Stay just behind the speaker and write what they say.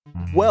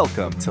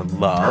Welcome to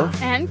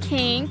Love And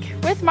Kink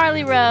with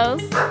Marley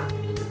Rose.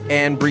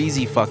 and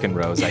Breezy fucking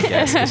Rose, I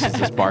guess. This is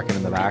just barking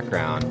in the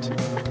background.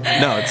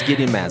 No, it's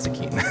Gideon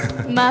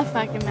Mazikeen. My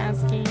fucking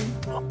masking.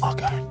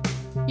 Okay.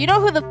 You know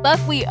who the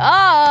fuck we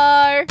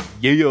are.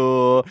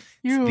 Yeah.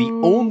 It's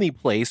the only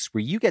place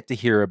where you get to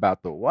hear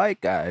about the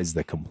white guys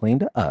that complain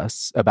to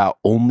us about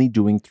only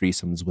doing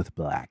threesomes with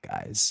black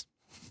guys.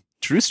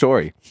 True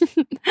story.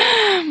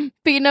 But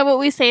you know what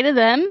we say to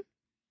them?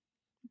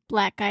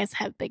 Black guys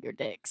have bigger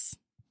dicks.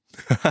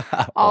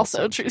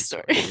 Also true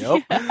story.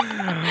 Yep.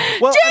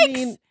 Well, I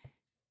mean,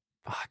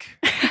 fuck.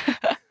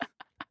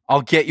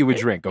 I'll get you a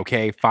drink,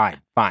 okay? Fine.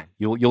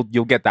 You'll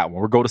get that one.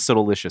 We'll go to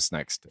Siddalicious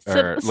next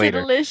or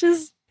later.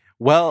 Delicious.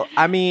 Well,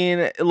 I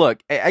mean,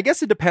 look, I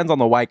guess it depends on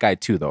the white guy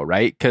too, though,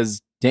 right?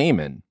 Because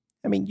Damon,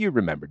 I mean, you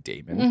remember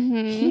Damon.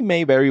 Mm-hmm. He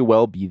may very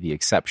well be the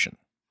exception.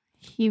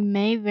 He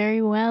may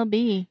very well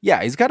be.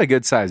 Yeah, he's got a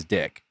good-sized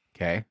dick,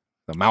 okay?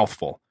 A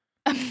mouthful.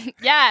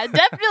 Yeah,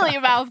 definitely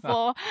a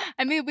mouthful.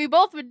 I mean, we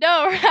both would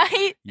know,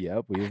 right?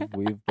 Yep,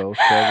 we've both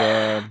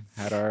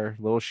had our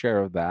little share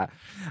of that.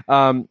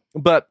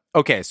 But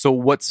okay, so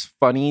what's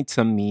funny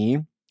to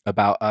me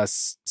about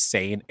us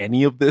saying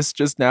any of this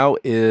just now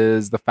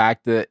is the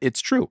fact that it's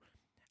true.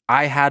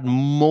 I had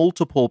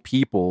multiple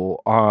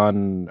people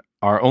on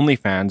our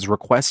OnlyFans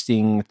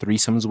requesting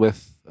threesomes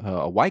with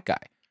a white guy.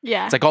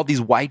 Yeah. It's like all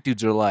these white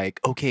dudes are like,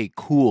 okay,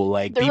 cool,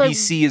 like They're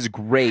BBC is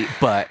great,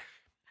 but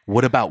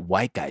what about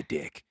white guy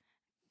dick?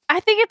 I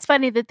think it's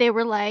funny that they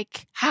were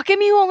like, how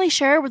come you only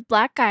share with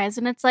black guys?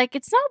 And it's like,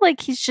 it's not like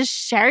he's just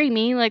sharing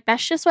me. Like,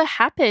 that's just what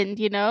happened,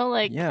 you know?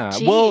 Like, Yeah,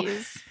 geez. well,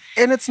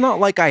 and it's not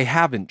like I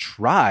haven't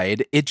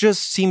tried. It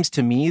just seems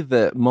to me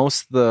that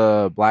most of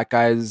the black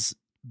guys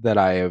that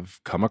I have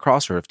come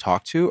across or have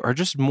talked to are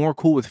just more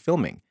cool with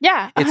filming.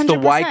 Yeah, 100%. It's the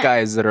white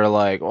guys that are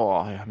like, oh,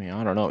 I mean,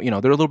 I don't know. You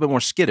know, they're a little bit more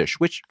skittish,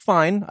 which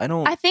fine.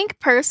 I think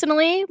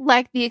personally,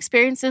 like the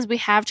experiences we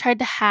have tried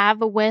to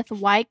have with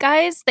white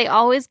guys, they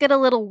always get a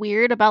little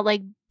weird about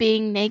like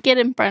being naked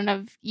in front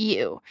of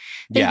you.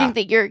 They think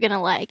that you're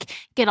gonna like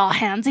get all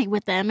handsy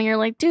with them, and you're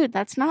like, dude,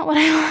 that's not what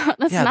I want.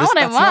 That's not what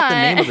I want. That's not the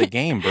name of the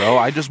game, bro.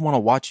 I just want to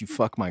watch you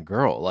fuck my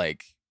girl.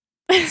 Like,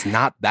 it's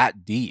not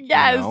that deep.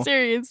 Yeah, you know?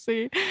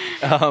 seriously.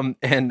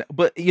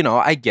 But you know,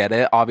 I get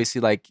it.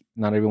 Obviously, like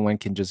not everyone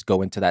can just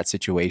go into that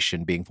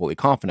situation being fully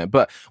confident.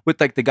 But with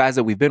like the guys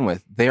that we've been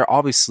with, they're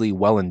obviously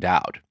well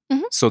endowed.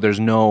 Mm-hmm. So there's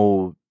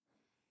no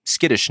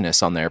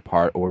skittishness on their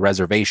part or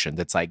reservation.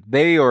 That's like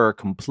they are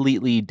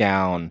completely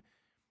down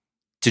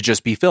to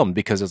just be filmed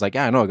because it's like,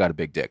 yeah, I know I got a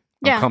big dick.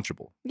 I'm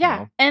comfortable. Yeah. You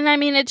know? And I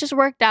mean, it just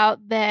worked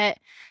out that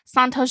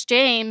Santos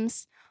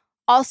James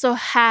also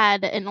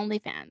had an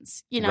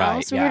OnlyFans, you know?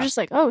 Right, so we were just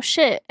like, oh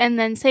shit. And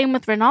then same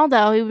with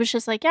Ronaldo. He was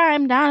just like, yeah,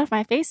 I'm down if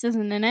my face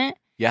isn't in it.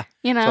 Yeah.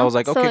 You know? So I was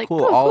like, okay,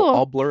 cool. Cool.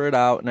 I'll blur it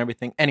out and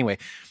everything. Anyway,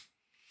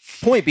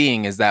 point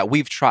being is that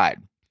we've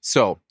tried.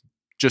 So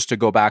just to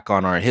go back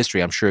on our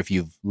history, I'm sure if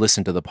you've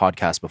listened to the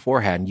podcast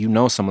beforehand, you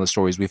know some of the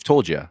stories we've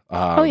told you.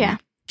 Oh, yeah.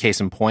 Case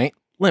in point,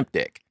 limp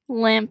dick.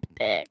 Limp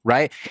dick.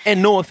 Right?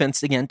 And no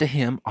offense again to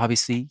him.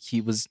 Obviously,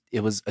 it was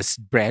a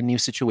brand new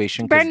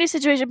situation. Brand new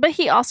situation, but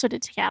he also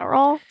did take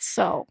Adderall,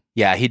 so.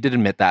 Yeah, he did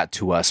admit that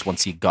to us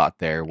once he got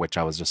there, which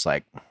I was just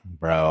like,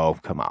 bro,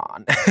 come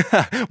on.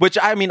 Which,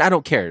 I mean, I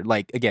don't care.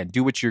 Like, again,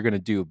 do what you're going to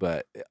do,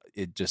 but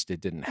it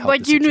didn't help.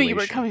 But you knew you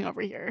were coming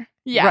over here.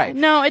 Yeah. Right.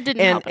 No, it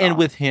didn't help at And all.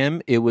 with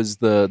him, it was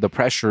the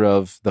pressure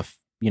of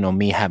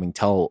me having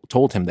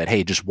told him that,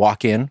 hey, just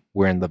walk in.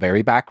 We're in the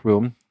very back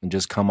room and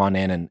just come on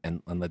in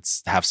and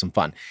let's have some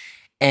fun.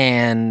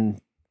 And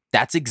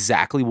that's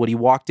exactly what he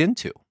walked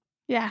into.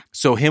 Yeah.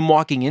 So him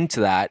walking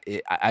into that,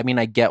 I mean,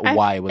 I get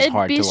why it was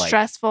hard to like. It'd be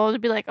stressful to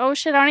be like, oh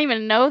shit, I don't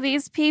even know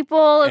these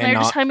people. And they're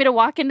just telling me to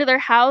walk into their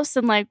house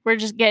and like, we're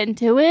just getting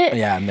to it.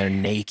 Yeah. And they're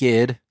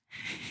naked.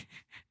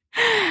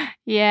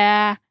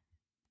 Yeah.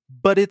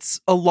 But it's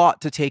a lot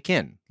to take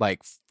in,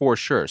 like for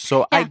sure.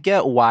 So I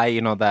get why,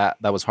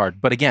 that was hard.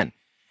 But again,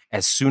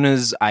 as soon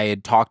as I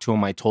had talked to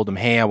him, I told him,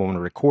 hey, I want to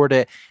record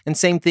it. And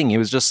same thing. It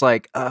was just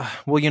like,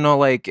 well,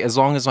 like as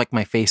long as like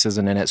my face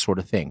isn't in it sort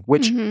of thing,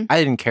 which I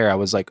didn't care. I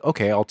was like,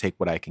 okay, I'll take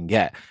what I can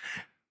get.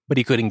 But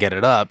he couldn't get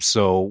it up.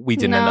 So we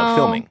didn't end up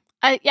filming.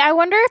 I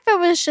wonder if it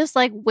was just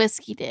like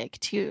whiskey dick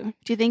too.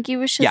 Do you think he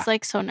was just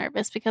like so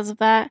nervous because of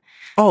that?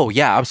 Oh,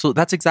 yeah, absolutely.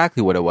 That's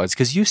exactly what it was.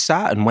 Because you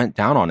sat and went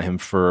down on him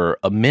for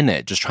a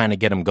minute just trying to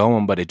get him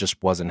going, but it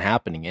just wasn't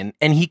happening.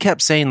 And he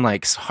kept saying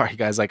like, sorry,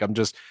 guys, like I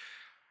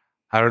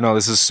don't know,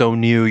 this is so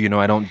new.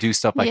 I don't do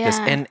stuff like this.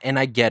 And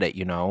I get it,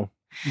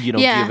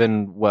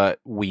 given what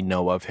we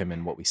know of him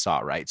and what we saw,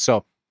 right?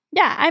 So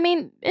yeah, I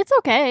mean, it's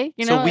okay.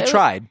 So we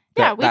tried.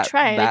 We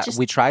tried.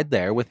 We tried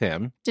there with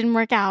him. Didn't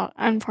work out,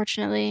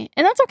 unfortunately.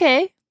 And that's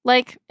okay.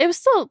 Like, it was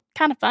still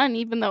kind of fun,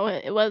 even though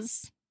it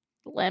was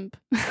limp.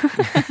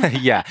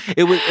 Yeah.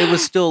 It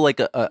was still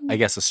like I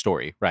guess a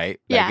story, right?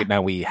 Like,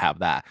 now we have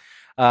that.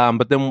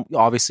 But then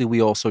obviously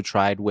we also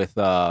tried with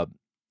Bonnie.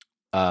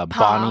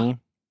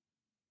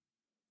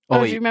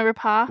 Oh, do you remember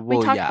Pa?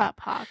 We talked about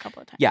Pa a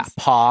couple of times. Yeah,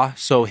 Pa.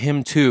 So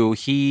him too.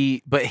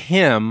 But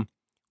him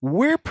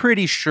we're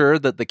pretty sure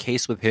that the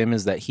case with him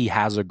is that he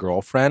has a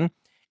girlfriend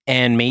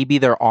and maybe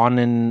they're on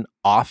and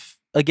off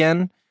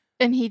again.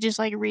 And he just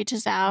like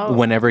reaches out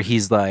whenever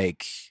he's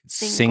like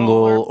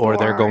single or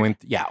they're going,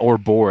 or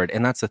bored.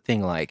 And that's the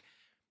thing. Like,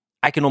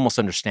 I can almost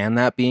understand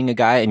that being a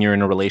guy and you're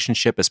in a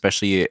relationship,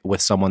 especially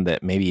with someone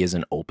that maybe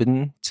isn't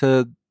open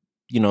to,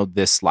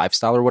 this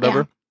lifestyle or whatever.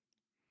 Yeah.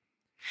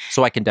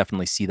 So I can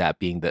definitely see that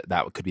being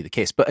that could be the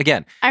case. But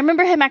again, I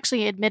remember him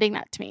actually admitting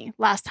that to me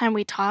last time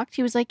we talked.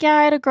 He was like, yeah,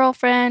 I had a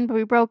girlfriend, but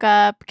we broke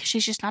up because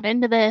she's just not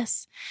into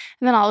this.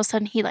 And then all of a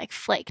sudden he like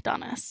flaked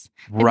on us.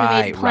 And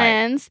right. we made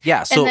plans. Right.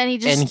 Yeah. So,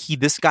 and then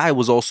this guy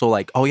was also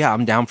like, oh yeah,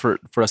 I'm down for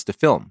us to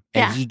film.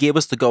 And he gave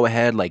us the go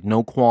ahead, like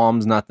no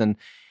qualms, nothing.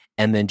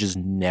 And then just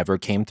never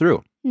came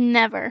through.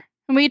 Never.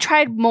 And we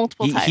tried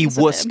multiple times. He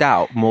wussed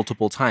out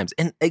multiple times.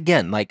 And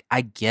again, like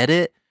I get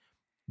it,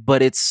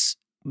 but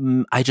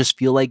I just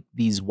feel like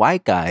these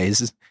white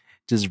guys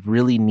just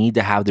really need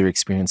to have their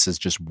experiences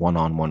just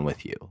one-on-one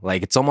with you.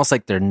 Like, it's almost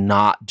like they're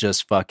not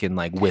just fucking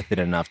like with it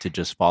enough to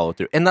just follow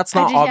through. And that's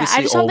not obviously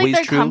I just don't always think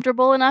they're true.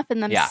 Comfortable enough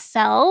in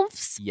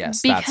themselves. Yeah.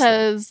 Yes.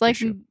 Because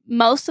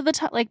most of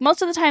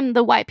the time,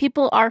 the white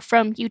people are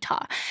from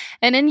Utah.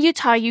 And in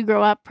Utah, you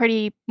grow up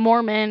pretty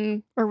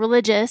Mormon or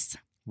religious.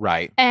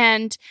 Right.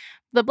 And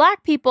the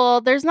black people,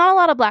 there's not a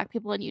lot of black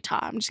people in Utah.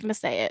 I'm just going to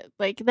say it.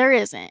 Like, there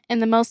isn't.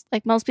 And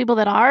most people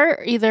that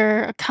are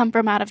either come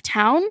from out of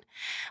town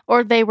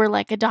or they were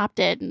like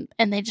adopted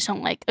and they just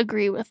don't like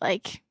agree with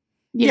like,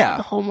 you know,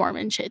 the whole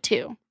Mormon shit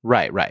too.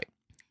 Right, right.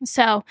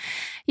 So,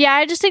 yeah,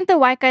 I just think the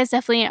white guys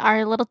definitely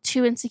are a little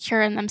too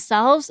insecure in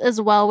themselves as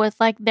well with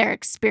like their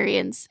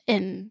experience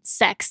in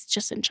sex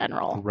just in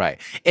general. Right.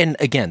 And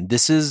again,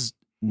 this is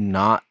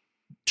not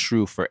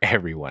true for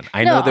everyone.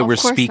 I know that we're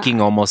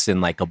speaking almost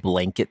in like a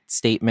blanket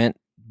statement,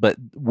 but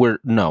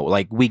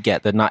we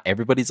get that not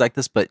everybody's like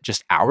this, but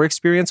just our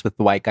experience with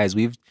the white guys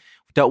we've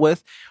dealt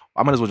with,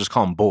 I might as well just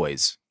call them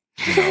boys,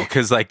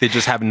 because like they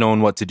just haven't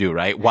known what to do,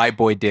 right? White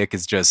boy dick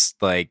is just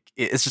like,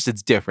 it's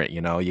different,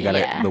 you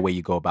gotta, the way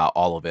you go about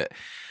all of it.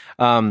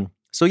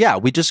 So yeah,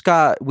 we've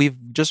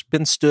just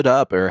been stood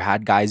up or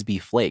had guys be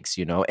flakes,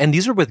 and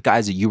these are with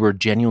guys that you were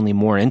genuinely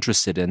more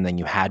interested in than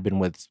you had been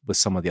with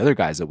some of the other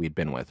guys that we'd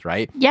been with,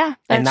 right? Yeah,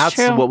 and that's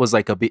true. What was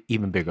like a bit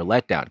even bigger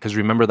letdown. Because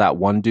remember that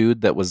one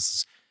dude that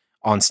was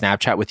on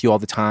Snapchat with you all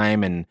the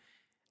time, and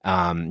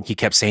he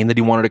kept saying that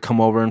he wanted to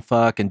come over and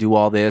fuck and do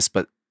all this,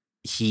 but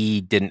he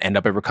didn't end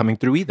up ever coming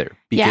through either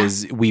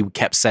because we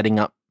kept setting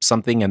up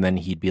something, and then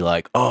he'd be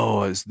like,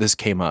 "Oh, this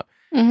came up,"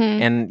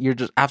 and you're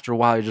just after a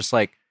while, you're just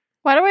like,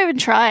 why do I even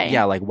try?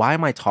 Yeah, like, why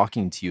am I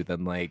talking to you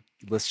then? Like,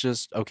 let's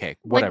just, okay,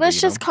 whatever. Like, let's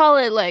just call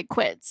it, like,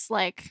 quits.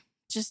 Like,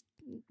 just,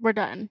 we're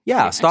done.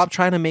 Yeah, stop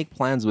trying to make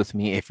plans with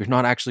me if you're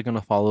not actually going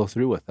to follow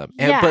through with them.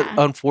 But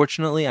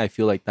unfortunately, I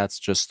feel like that's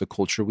just the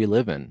culture we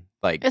live in.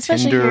 Like,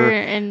 especially Tinder,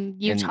 here in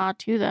Utah,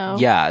 too, though.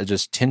 Yeah,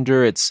 just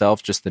Tinder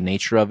itself, just the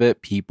nature of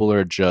it. People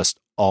are just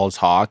all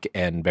talk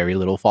and very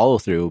little follow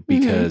through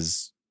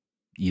because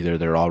either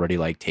they're already,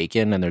 like,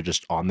 taken and they're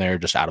just on there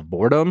just out of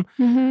boredom,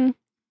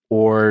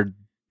 or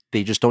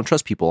they just don't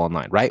trust people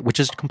online, right? Which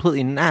is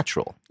completely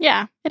natural.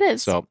 Yeah, it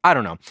is. So, I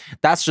don't know.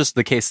 That's just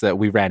the case that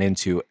we ran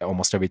into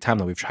almost every time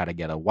that we've tried to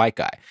get a white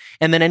guy.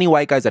 And then any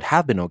white guys that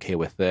have been okay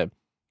with it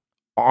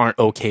aren't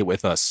okay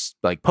with us,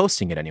 like,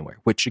 posting it anywhere,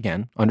 which,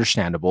 again,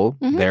 understandable.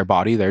 Their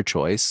body, their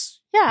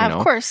choice. Yeah,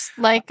 of course.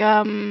 Like,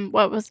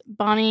 what was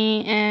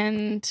Bonnie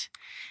and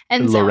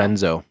Enzo?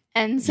 Lorenzo.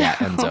 Enzo. Yeah,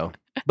 Enzo.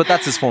 But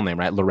that's his full name,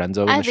 right?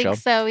 Lorenzo in the show? I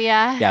think so,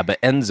 yeah. Yeah, but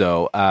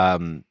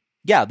Enzo,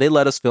 yeah, they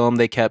let us film.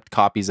 They kept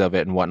copies of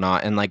it and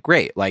whatnot. And like,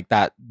 great. Like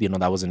that,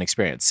 that was an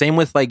experience. Same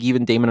with like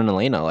even Damon and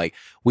Elena. Like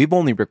we've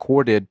only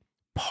recorded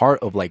part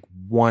of like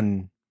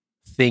one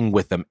thing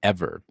with them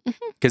ever.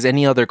 Because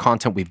any other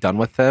content we've done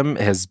with them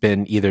has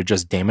been either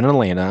just Damon and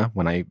Elena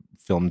when I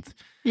filmed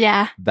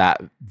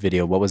that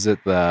video. What was it?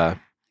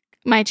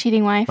 My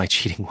Cheating Wife. My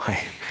Cheating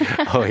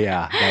Wife. Oh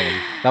yeah.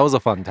 That was a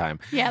fun time.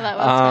 Yeah, that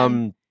was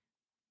fun.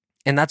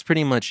 And that's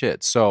pretty much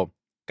it. So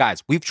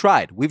guys, we've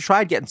tried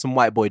getting some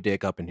white boy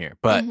dick up in here,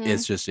 but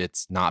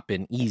it's not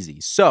been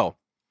easy. So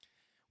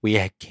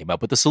we came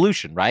up with a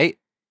solution, right?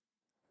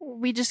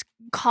 We just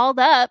called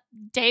up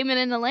Damon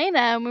and Elena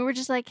and we were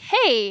just like,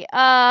 hey,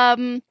 how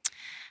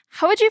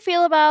would you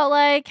feel about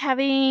like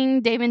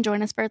having Damon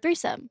join us for a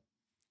threesome?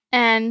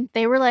 And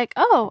they were like,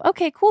 oh,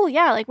 okay, cool.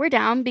 Yeah, like we're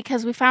down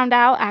because we found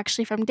out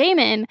actually from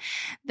Damon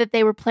that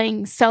they were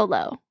playing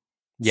solo.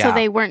 Yeah. So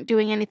they weren't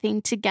doing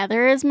anything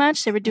together as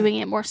much. They were doing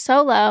it more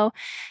solo.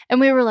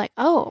 And we were like,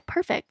 oh,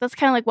 perfect. That's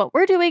kind of like what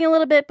we're doing a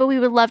little bit, but we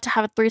would love to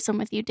have a threesome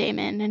with you,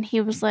 Damon. And he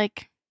was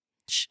like,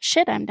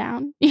 shit, I'm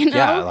down.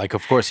 Yeah, like,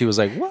 of course he was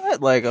like,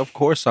 what? Like, of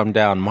course I'm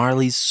down.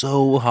 Marley's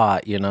so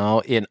hot,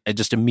 and it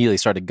just immediately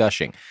started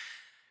gushing.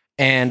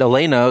 And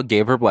Elena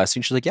gave her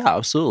blessing. She's like, yeah,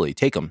 absolutely.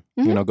 Take him,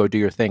 go do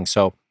your thing.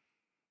 So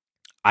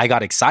I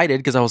got excited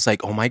because I was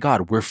like, oh my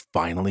God, we're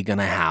finally going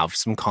to have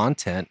some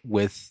content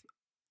with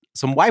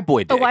some white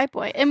boy dick. A white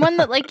boy. And one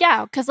that, like,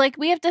 yeah, because, like,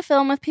 we have to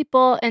film with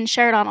people and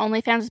share it on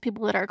OnlyFans with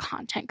people that are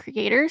content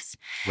creators.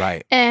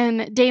 Right.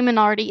 And Damon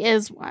already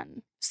is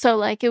one. So,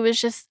 like, it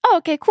was just, oh,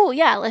 okay, cool.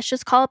 Yeah, let's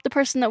just call up the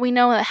person that we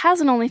know that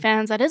has an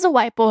OnlyFans that is a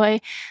white boy.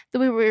 That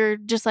we were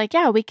just like,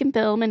 yeah, we can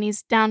film, and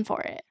he's down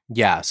for it.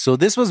 Yeah. So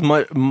this was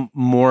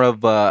more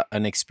of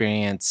an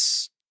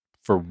experience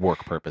for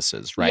work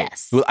purposes, right?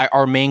 Yes.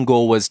 Our main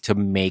goal was to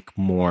make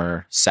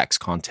more sex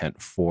content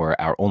for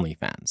our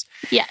OnlyFans.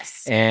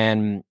 Yes.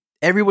 And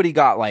everybody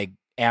got like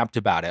amped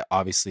about it.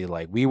 Obviously,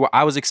 like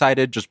I was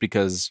excited just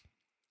because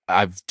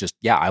I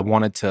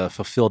wanted to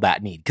fulfill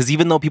that need. Because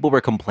even though people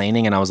were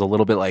complaining and I was a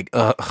little bit like,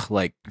 ugh,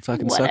 like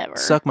fucking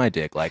suck my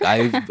dick. Like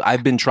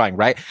I've been trying,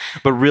 right?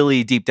 But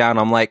really deep down,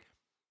 I'm like,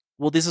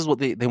 well, this is what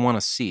they want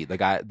to see.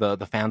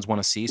 The fans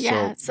want to see.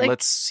 Yeah, so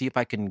let's see if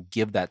I can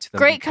give that to them.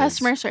 Great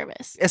customer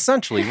service.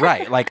 Essentially,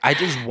 right. Like I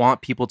just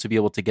want people to be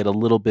able to get a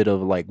little bit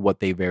of like what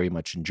they very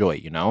much enjoy,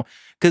 you know?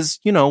 Because,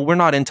 you know, we're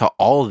not into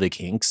all of the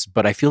kinks,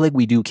 but I feel like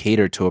we do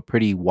cater to a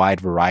pretty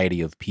wide variety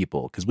of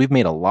people because we've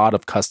made a lot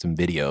of custom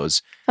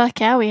videos.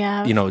 Fuck yeah, we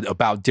have. You know,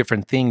 about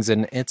different things,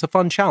 and it's a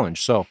fun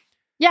challenge. So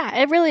yeah,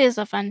 it really is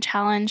a fun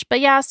challenge. But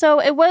yeah,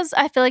 so it was,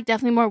 I feel like,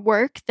 definitely more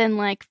work than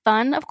like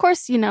fun. Of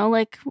course, you know,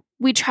 like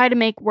we try to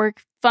make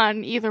work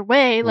fun either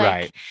way. Like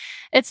right.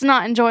 It's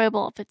not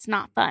enjoyable if it's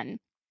not fun.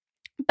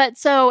 But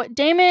so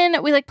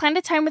Damon, we like planned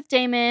a time with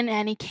Damon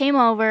and he came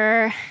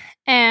over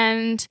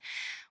and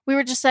we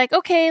were just like,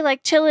 okay,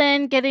 like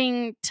chilling,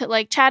 getting to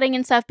like chatting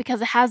and stuff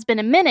because it has been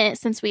a minute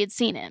since we had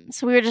seen him.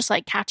 So we were just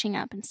like catching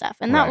up and stuff.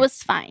 And that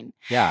was fine.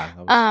 Yeah.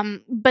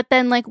 But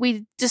then like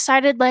we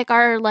decided like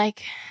our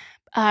like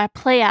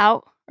play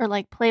out or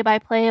like play by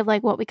play of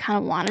like what we kind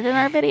of wanted in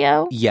our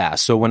video. Yeah.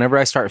 So whenever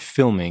I start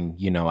filming,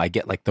 you know, I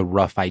get like the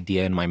rough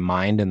idea in my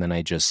mind and then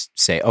I just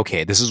say,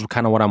 okay, this is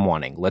kind of what I'm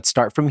wanting. Let's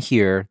start from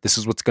here. This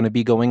is what's going to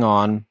be going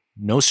on.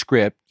 No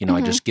script. You know,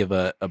 I just give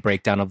a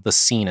breakdown of the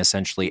scene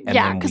essentially. And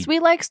yeah, because we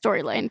like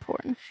storyline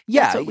porn.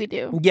 Yeah. That's what we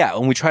do. Yeah.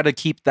 And we try to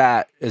keep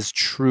that as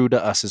true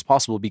to us as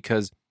possible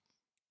because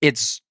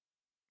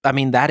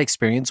that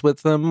experience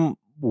with them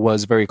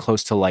was very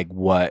close to like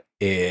what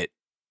it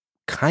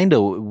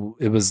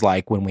was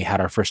like when we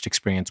had our first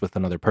experience with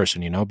another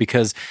person, you know,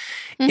 because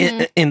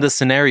in the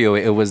scenario,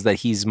 it was that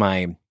he's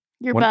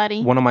your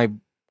buddy, one of my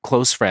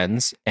close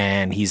friends,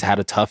 and he's had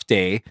a tough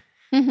day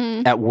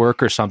at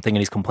work or something, and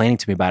he's complaining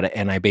to me about it.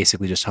 And I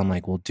basically just tell him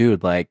like, well,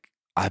 dude, like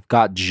I've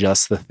got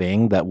just the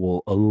thing that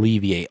will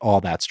alleviate all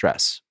that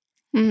stress,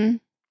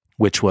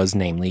 which was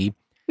namely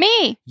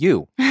me,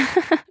 you.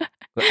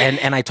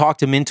 And I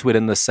talked him into it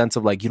in the sense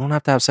of like, you don't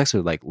have to have sex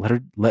with her.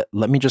 Like,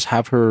 let me just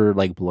have her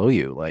like blow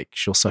you. Like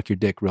she'll suck your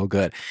dick real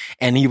good.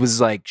 And he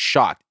was like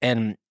shocked.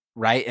 And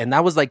right. And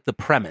that was like the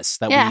premise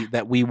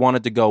that we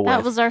wanted to go with.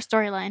 That was our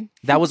storyline.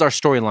 That was our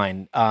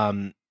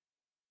storyline.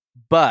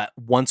 But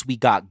once we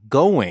got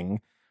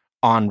going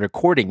on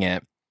recording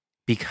it,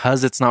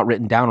 because it's not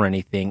written down or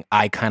anything,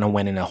 I kind of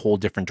went in a whole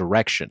different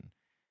direction.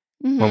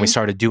 When we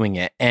started doing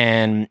it,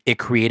 and it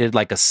created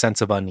like a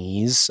sense of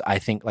unease, I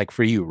think, like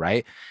for you,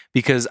 right?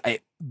 Because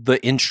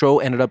the intro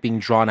ended up being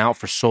drawn out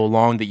for so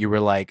long that you were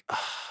like,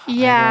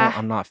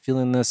 I'm not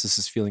feeling this. This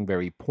is feeling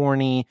very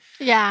porny.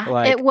 Yeah,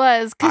 like, it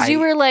was because you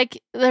were like,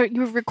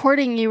 you were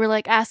recording. You were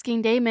like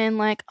asking Damon,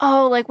 like,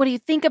 oh, like what do you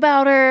think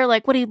about her?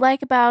 Like, what do you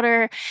like about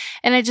her?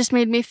 And it just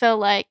made me feel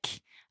like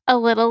a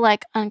little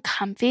like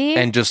uncomfy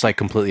and just like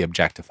completely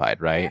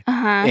objectified, right?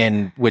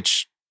 And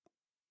which.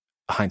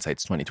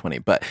 Hindsight's 2020,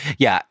 but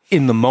yeah,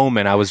 in the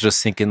moment I was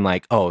just thinking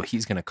like, oh,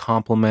 he's gonna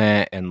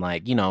compliment and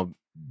like, you know,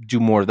 do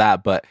more of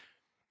that, but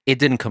it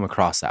didn't come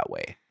across that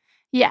way.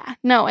 Yeah,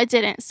 no, it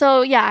didn't.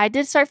 So yeah, I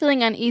did start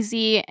feeling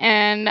uneasy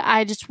and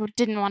I just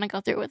didn't want to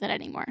go through with it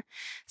anymore.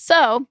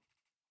 So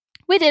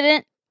we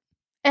didn't,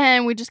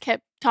 and we just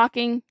kept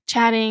talking,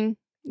 chatting,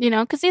 you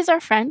know, because he's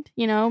our friend,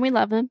 you know, we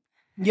love him.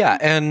 Yeah,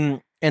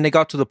 and it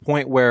got to the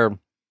point where,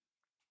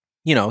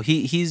 you know,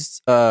 he's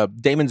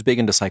Damon's big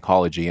into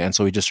psychology, and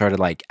so he just started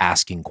like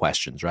asking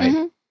questions,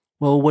 right?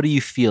 Well, what are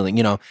you feeling?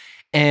 You know,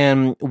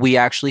 and we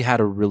actually had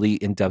a really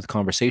in-depth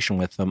conversation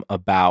with him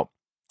about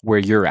where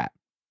you're at.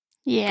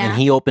 Yeah. And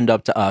he opened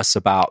up to us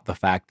about the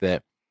fact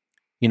that,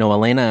 you know,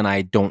 Elena and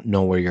I don't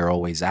know where you're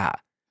always at.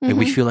 Like,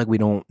 we feel like we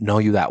don't know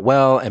you that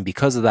well, and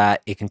because of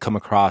that, it can come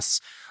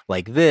across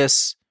like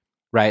this,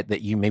 right?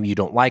 That maybe you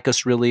don't like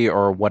us really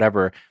or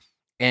whatever.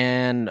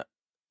 And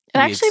it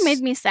actually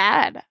made me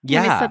sad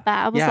when he said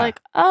that. I was like,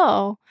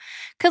 oh,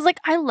 because like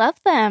I love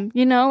them,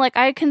 you know, like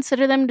I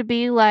consider them to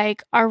be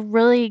like our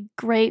really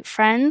great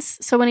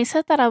friends. So when he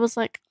said that, I was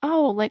like,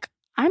 oh, like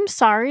I'm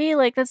sorry,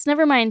 like that's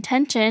never my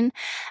intention.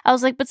 I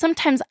was like, but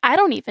sometimes I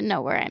don't even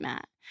know where I'm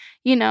at.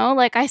 You know,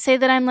 like I say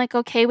that I'm like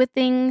okay with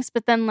things,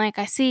 but then like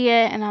I see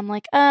it and I'm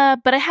like,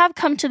 but I have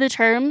come to the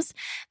terms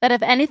that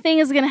if anything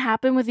is going to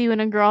happen with you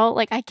and a girl,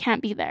 like I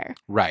can't be there.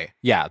 Right.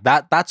 Yeah.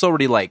 That's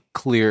already like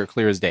clear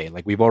as day.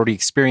 Like we've already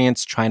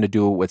experienced trying to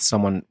do it with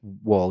someone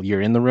while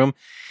you're in the room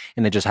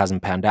and it just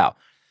hasn't panned out.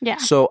 Yeah.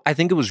 So I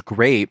think it was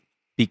great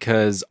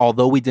because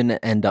although we didn't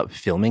end up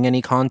filming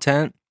any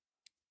content,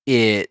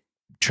 it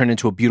turned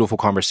into a beautiful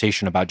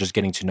conversation about just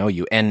getting to know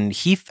you. And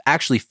he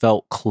actually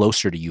felt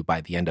closer to you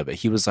by the end of it.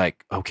 He was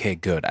like, okay,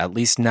 good. At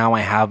least now I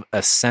have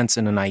a sense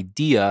and an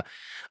idea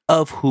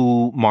of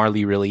who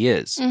Marley really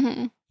is,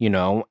 you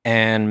know,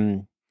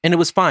 and it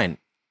was fine.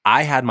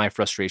 I had my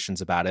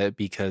frustrations about it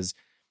because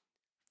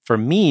for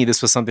me,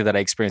 this was something that I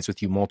experienced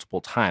with you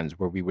multiple times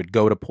where we would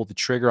go to pull the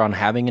trigger on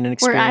having an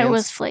experience. Where I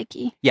was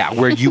flaky. Yeah,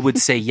 where you would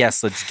say,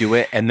 yes, let's do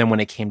it. And then when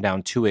it came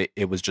down to it,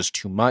 it was just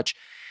too much.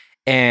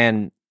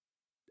 And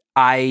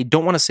I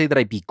don't want to say that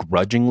I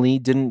begrudgingly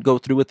didn't go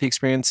through with the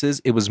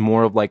experiences. It was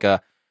more of like I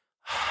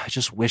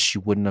just wish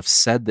you wouldn't have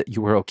said that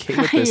you were okay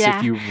with this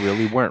if you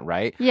really weren't,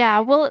 right? Yeah,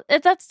 well,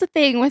 that's the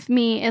thing with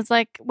me is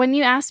like when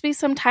you ask me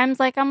sometimes,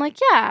 like I'm like,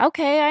 yeah,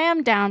 okay, I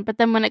am down. But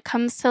then when it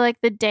comes to like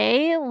the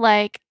day,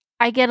 like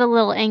I get a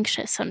little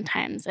anxious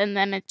sometimes and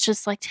then it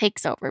just like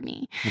takes over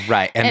me.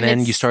 Right. And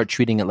then you start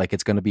treating it like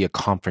it's going to be a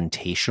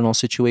confrontational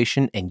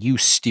situation and you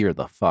steer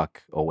the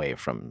fuck away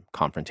from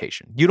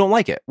confrontation. You don't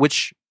like it,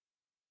 which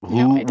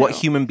what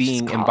human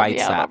being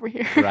invites that,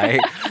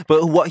 right?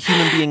 But what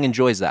human being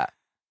enjoys that?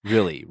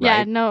 Really, right?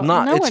 Yeah, no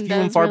it's few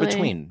and far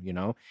between, you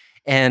know?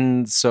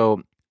 And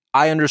so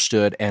I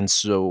understood. And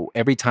so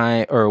every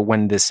time or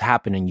when this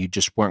happened and you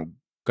just weren't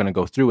going to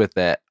go through with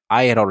it,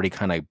 I had already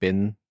kind of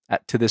been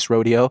to this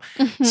rodeo.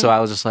 So I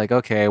was just like,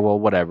 okay, well,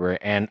 whatever.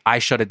 And I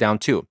shut it down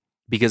too,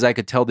 because I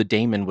could tell that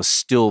Damon was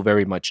still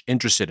very much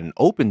interested and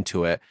open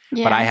to it.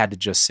 Yeah. But I had to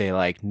just say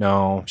like,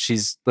 no,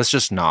 let's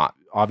just not.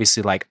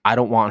 Obviously, like, I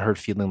don't want her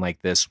feeling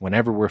like this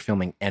whenever we're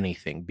filming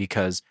anything,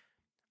 because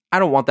I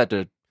don't want that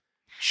to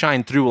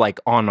shine through like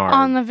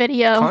on the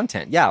video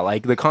content. Yeah.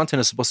 Like the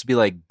content is supposed to be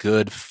like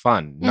good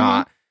fun,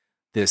 not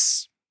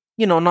this,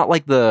 you know, not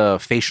like the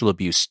facial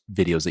abuse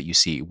videos that you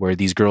see where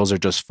these girls are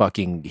just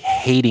fucking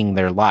hating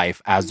their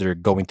life as they're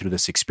going through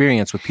this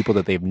experience with people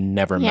that they've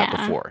never met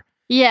before.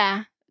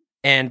 Yeah.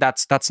 And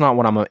that's not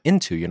what I'm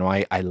into. You know,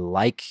 I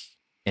like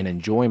and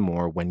enjoy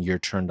more when you're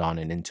turned on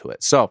and into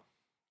it. So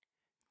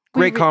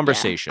great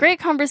conversation. Yeah, great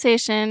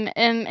conversation.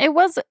 And it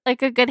was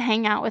like a good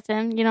hangout with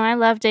him. You know, I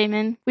love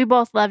Damon. We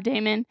both love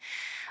Damon.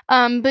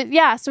 But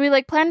yeah, so we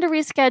like planned to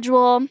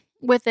reschedule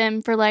with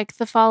him for like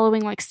the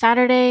following like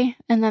Saturday,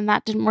 and then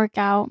that didn't work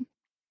out.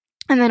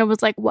 And then it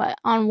was like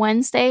on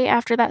Wednesday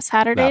after that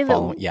Saturday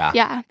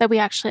that we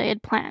actually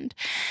had planned.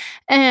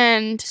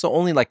 And so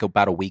only like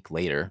about a week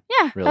later.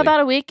 Yeah, really. About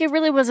a week. It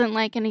really wasn't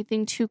like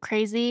anything too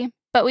crazy,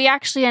 but we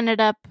actually ended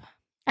up,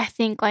 I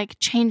think, like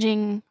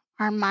changing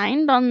our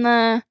mind on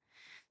the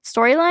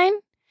storyline,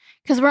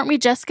 because weren't we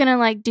just gonna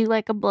like do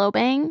like a blow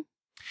bang?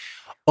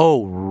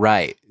 Oh,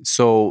 right.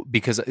 So,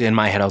 because in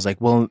my head, I was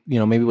like, well, you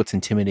know, maybe what's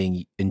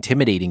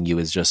intimidating you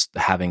is just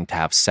having to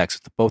have sex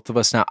with both of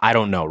us now. I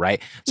don't know,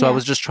 right? So I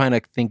was just trying to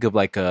think of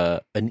like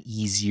an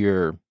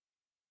easier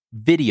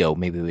video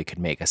maybe we could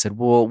make. I said,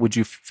 well, would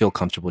you feel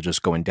comfortable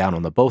just going down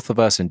on the both of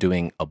us and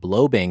doing a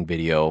blow bang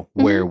video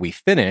where we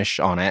finish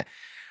on it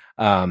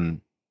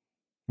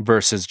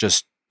versus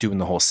just doing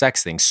the whole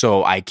sex thing?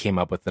 So I came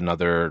up with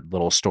another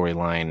little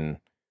storyline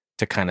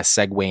to kind of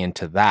segue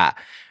into that.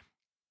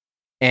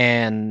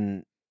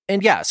 And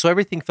yeah, so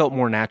everything felt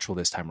more natural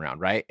this time around,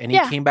 right? And he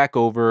came back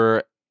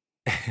over.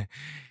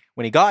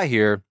 When he got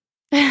here,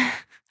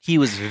 he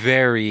was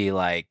very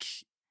like,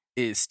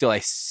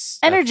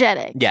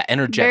 energetic. Yeah,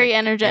 energetic. Very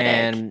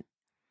energetic.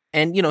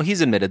 And you know,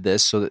 he's admitted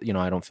this, so that, you know,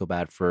 I don't feel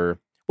bad for,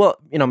 well,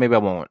 you know, maybe I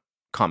won't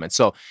comment.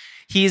 So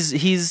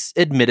he's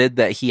admitted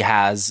that he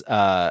has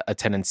a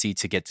tendency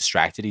to get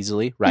distracted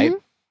easily, right?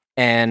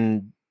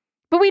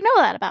 But we know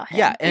that about him.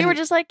 Yeah, we were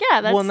just like,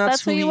 yeah,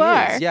 that's who you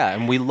are. Yeah,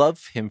 and we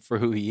love him for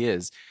who he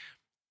is.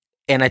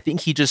 And I think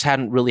he just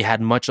hadn't really had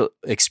much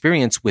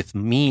experience with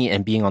me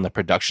and being on the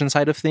production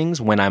side of things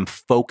when I'm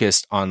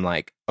focused on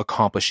like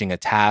accomplishing a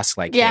task,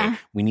 like, hey,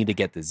 we need to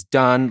get this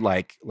done.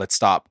 Like, let's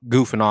stop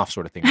goofing off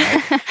sort of thing,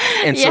 right?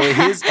 And so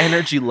his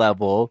energy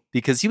level,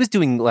 because he was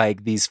doing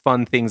like these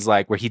fun things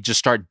like where he'd just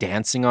start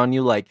dancing on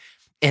you, like,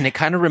 and it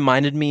kind of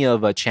reminded me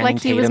of Channing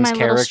Tatum's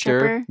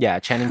character. Yeah,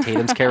 Channing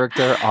Tatum's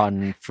character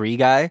on Free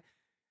Guy.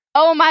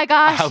 Oh my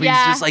gosh, how he's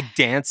just like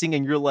dancing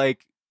and you're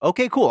like,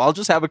 okay, cool. I'll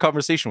just have a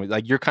conversation with you.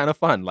 Like, you're kind of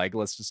fun. Like,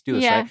 let's just do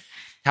this, right?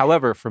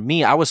 However, for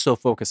me, I was so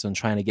focused on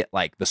trying to get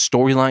like the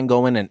storyline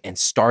going and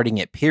starting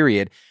it,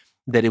 period,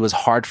 that it was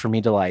hard for me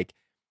to like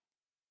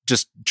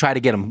just try to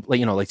get him, like,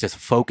 you know, like just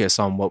focus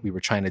on what we were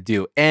trying to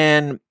do.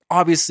 And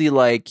obviously,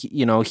 like,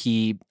 you know,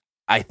 he,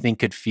 I think,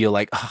 could feel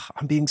like, oh,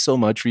 I'm being so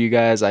much for you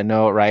guys. I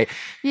know, right?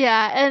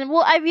 Yeah. And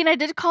well, I mean, I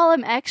did call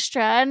him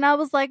extra and I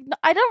was like,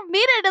 I don't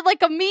mean it in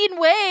like a mean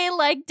way.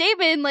 Like,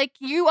 Damon, like,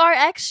 you are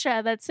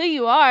extra. That's who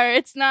you are.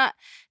 It's not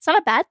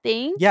a bad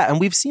thing. Yeah.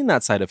 And we've seen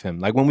that side of him.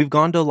 Like when we've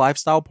gone to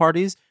lifestyle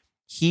parties,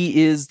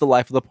 he is the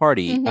life of the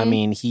party. I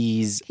mean,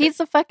 he's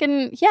a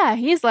fucking,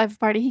 he's life of the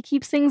party. He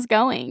keeps things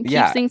going,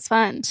 keeps things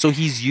fun. So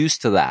he's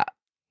used to that.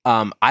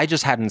 I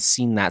just hadn't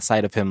seen that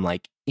side of him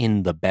like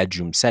in the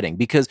bedroom setting,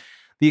 because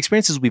the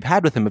experiences we've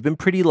had with him have been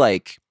pretty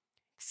like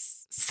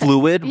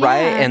fluid,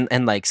 right?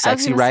 And like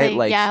sexy, right? Say,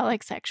 like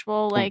like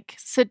sexual, like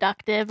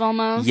seductive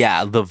almost.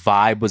 Yeah, the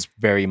vibe was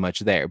very much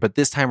there. But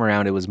this time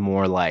around it was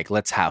more like,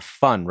 let's have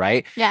fun,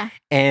 right? Yeah.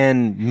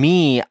 And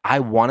me, I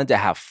wanted to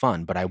have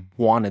fun, but I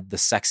wanted the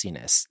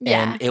sexiness.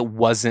 Yeah. And it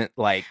wasn't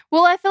like...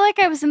 Well, I feel like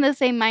I was in the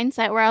same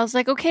mindset where I was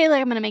like, okay,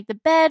 like I'm going to make the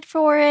bed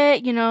for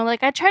it. You know,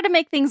 like I try to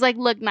make things like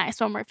look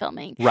nice when we're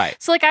filming. Right.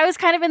 So like I was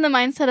kind of in the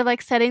mindset of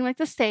like setting like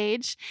the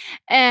stage.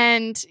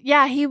 And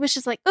yeah, he was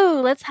just like,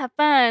 ooh, let's have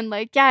fun.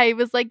 Like, yeah, he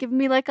was like giving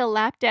me like a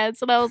lap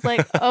dance. And I was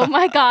like, oh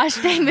my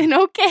gosh, Damon,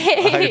 okay.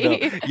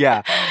 I know.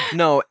 Yeah.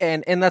 No,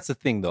 and that's the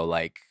thing though,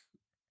 like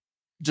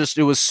just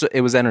it was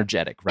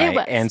energetic, right? It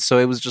was. And so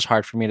it was just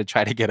hard for me to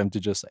try to get him to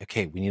just like,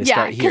 okay, we need to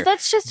start here. Yeah, because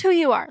that's just who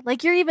you are.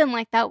 Like you're even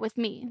like that with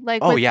me.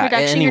 Like with production,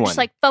 anyone. you're just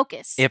like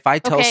focus. If I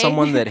tell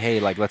someone that, hey,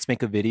 like let's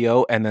make a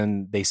video, and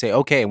then they say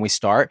okay, and we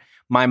start,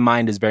 my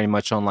mind is very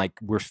much on like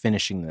we're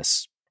finishing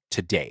this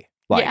today.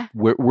 Like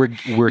we're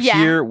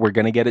here, we're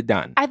gonna get it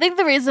done. I think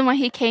the reason why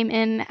he came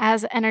in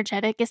as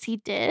energetic as he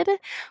did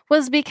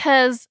was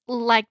because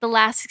like the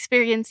last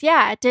experience,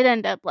 it did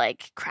end up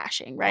like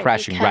crashing, right?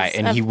 Right.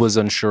 And he was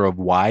unsure of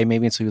why,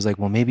 maybe. And so he was like,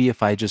 well, maybe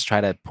if I just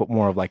try to put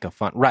more of like a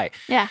fun, right.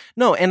 Yeah.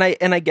 No, and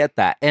I get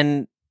that.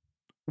 And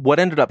what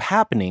ended up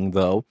happening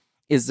though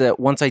is that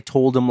once I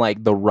told him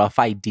like the rough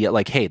idea,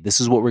 like, hey, this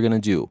is what we're gonna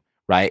do,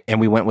 right? And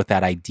we went with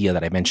that idea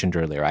that I mentioned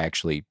earlier. I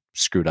actually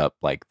screwed up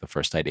like the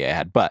first idea I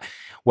had, but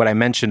what I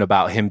mentioned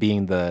about him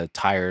being the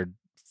tired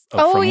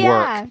from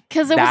work,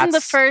 because it wasn't the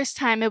first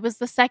time, it was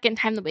the second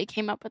time that we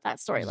came up with that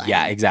storyline.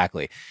 Yeah,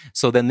 exactly.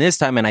 So then this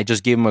time, and I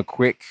just gave him a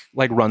quick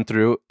like run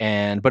through,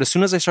 but as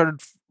soon as I started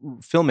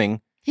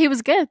filming, he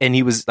was good, and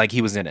he was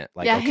in it.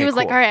 Like, okay, he was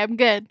cool. like, all right, I'm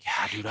good.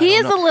 Yeah, dude, he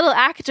is a little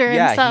actor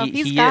himself.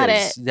 He's got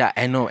it. Yeah,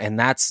 I know, and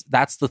that's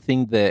the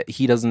thing that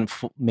he doesn't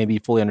maybe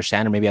fully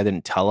understand, or maybe I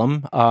didn't tell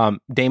him.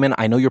 Damon,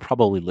 I know you're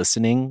probably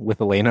listening with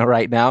Elena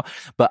right now,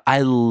 but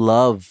I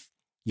love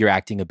your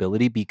acting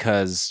ability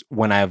because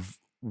when I've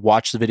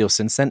watched the video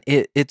since then,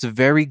 it's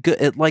very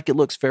good. It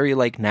looks very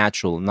like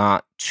natural,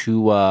 not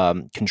too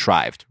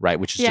contrived, right?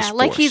 Which is just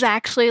like forced. He's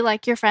actually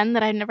like your friend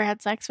that I've never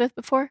had sex with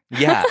before.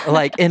 Yeah,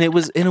 like and it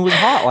was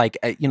hot. Like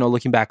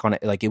looking back on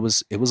it, like it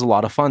was a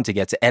lot of fun to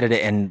get to edit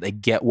it and like,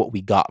 get what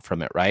we got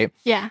from it, right?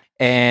 Yeah.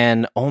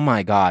 And oh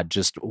my god,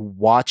 just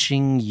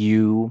watching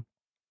you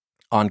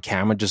on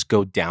camera just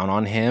go down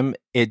on him,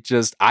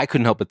 I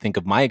couldn't help but think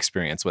of my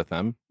experience with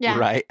him. Yeah.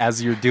 Right?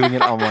 As you're doing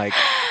it, I'm like,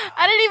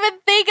 I didn't even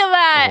think of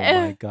that.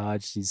 Oh my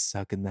god, she's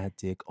sucking that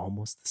dick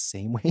almost the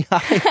same way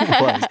I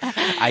was.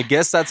 I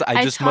guess I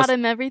taught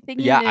him everything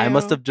he knew. I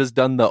must have just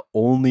done the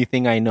only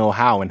thing I know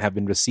how and have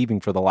been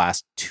receiving for the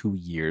last 2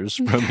 years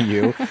from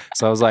you.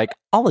 So I was like,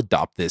 I'll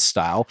adopt this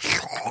style.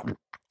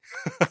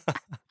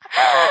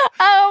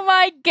 Oh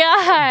my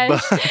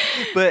gosh.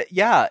 But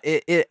yeah,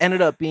 it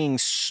ended up being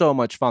so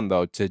much fun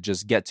though to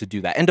just get to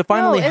do that and to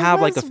finally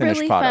have like a finished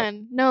really product.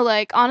 Fun. No,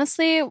 like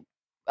honestly,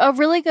 a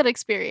really good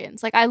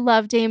experience. Like I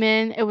love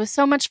Damon. It was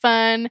so much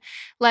fun.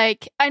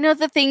 Like I know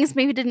that things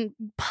maybe didn't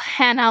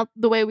pan out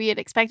the way we had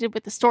expected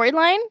with the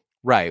storyline.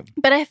 Right.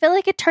 But I feel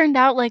like it turned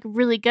out like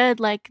really good.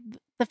 Like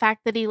the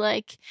fact that he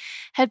like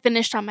had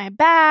finished on my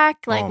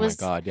back, like my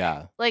god,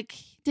 yeah. Like,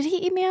 did he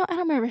eat me out? I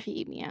don't remember if he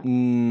eat me out.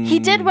 He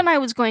did when I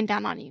was going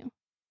down on you.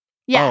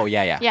 Yeah. Oh,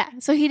 yeah. Yeah.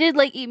 So he did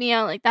like eat me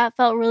out. Like that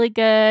felt really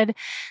good.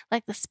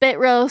 Like the spit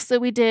roast that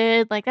we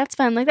did. Like that's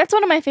fun. Like that's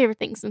one of my favorite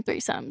things in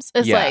threesomes.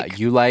 Is like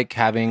you like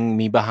having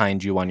me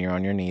behind you when you're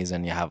on your knees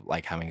and you have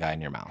like having a guy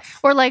in your mouth.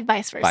 Or like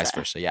vice versa. Vice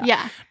versa, yeah.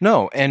 Yeah.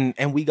 No,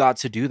 and we got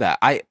to do that.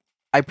 I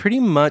pretty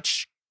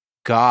much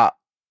got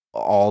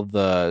all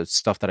the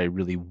stuff that I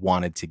really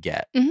wanted to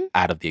get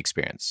out of the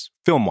experience,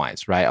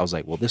 film-wise, right? I was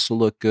like, well, this will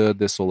look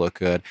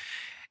good.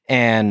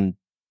 And,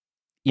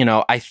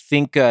 I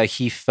think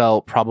he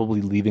felt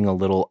probably leaving a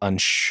little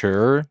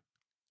unsure.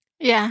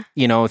 Yeah.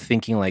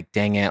 Thinking like,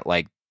 dang it,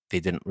 like they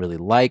didn't really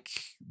like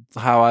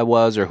how I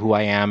was or who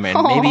I am. And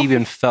maybe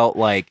even felt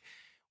like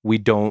we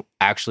don't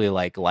actually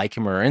like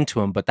him or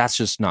into him, but that's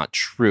just not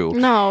true.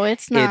 No,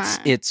 it's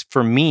not. It's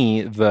for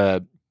me,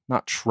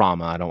 not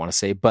trauma, I don't want to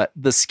say, but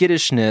the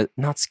skittishness,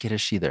 not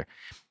skittish either.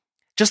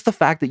 Just the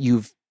fact that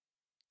you've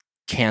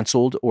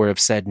canceled or have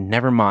said,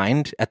 never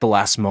mind at the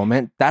last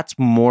moment, that's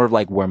more of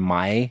like where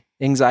my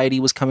anxiety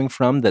was coming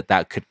from,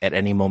 that could at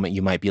any moment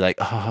you might be like,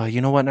 oh, you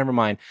know what, never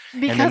mind.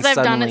 Because I've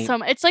done it so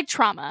much. It's like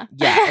trauma.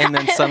 Yeah, and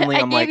then suddenly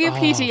I'm like, you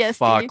PTSD. Oh,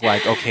 fuck,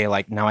 like, okay,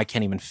 like now I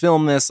can't even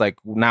film this, like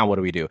now what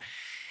do we do?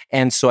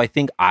 And so I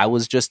think I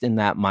was just in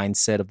that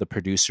mindset of the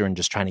producer and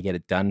just trying to get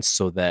it done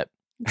so that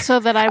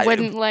I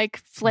wouldn't like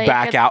flake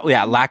back out.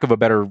 Yeah, lack of a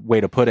better way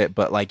to put it,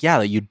 but like,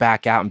 yeah, you'd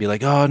back out and be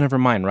like, oh, never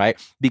mind, right?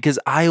 Because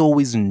I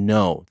always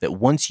know that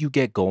once you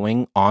get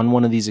going on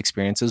one of these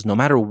experiences, no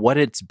matter what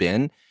it's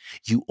been,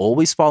 you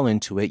always fall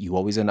into it. You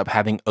always end up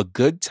having a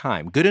good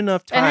time, good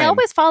enough time. And I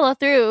always follow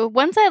through.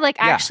 Once I like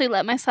actually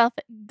let myself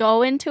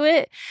go into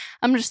it,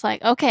 I'm just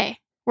like, okay,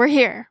 we're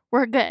here.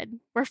 We're good.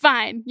 We're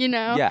fine,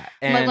 Yeah.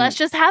 And like, let's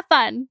just have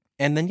fun.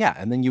 And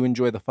then you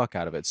enjoy the fuck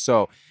out of it.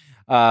 So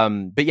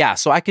But yeah,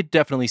 so I could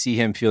definitely see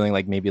him feeling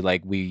like maybe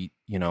like we,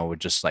 were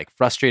just like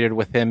frustrated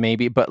with him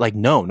maybe, but like,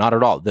 no, not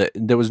at all.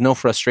 There was no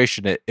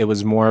frustration. It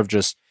was more of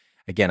just,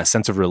 again, a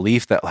sense of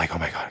relief that like, oh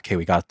my God, okay,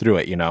 we got through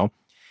it,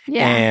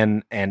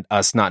 Yeah. And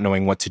us not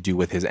knowing what to do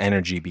with his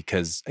energy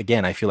because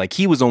again, I feel like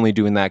he was only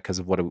doing that because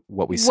of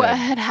what we said. What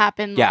had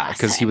happened Yeah,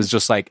 because he was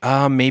just like,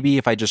 maybe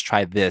if I just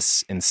try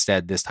this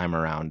instead this time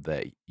around,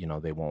 that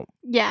they won't.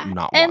 Yeah,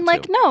 not and want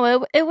like to.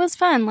 no, it was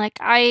fun. Like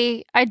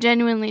I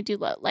genuinely do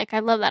love. Like I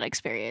love that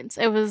experience.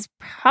 It was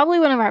probably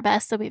one of our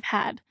best that we've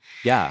had.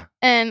 Yeah,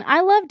 and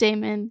I love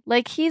Damon.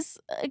 Like he's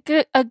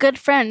a good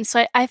friend.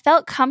 So I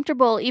felt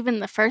comfortable even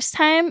the first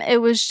time.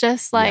 It was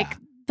just like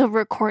the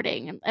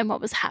recording and what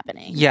was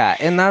happening. Yeah,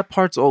 and that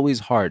part's always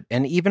hard.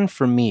 And even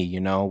for me,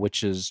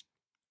 which is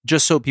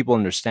just so people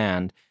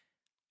understand,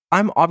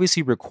 I'm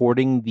obviously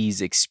recording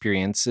these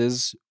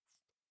experiences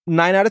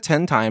 9 out of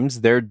 10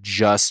 times. They're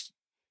just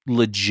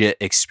legit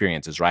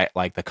experiences, right?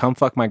 Like the come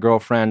fuck my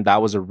girlfriend,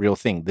 that was a real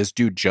thing. This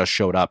dude just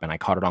showed up and I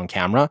caught it on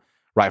camera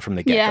right from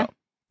the get-go. Yeah,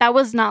 that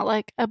was not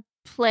like a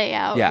play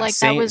out. Yeah, like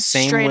that was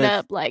straight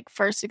up like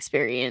first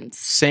experience.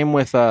 Same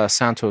with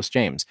Santos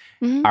James.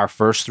 Mm-hmm. Our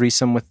first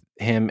threesome with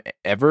him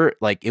ever,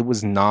 like it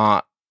was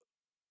not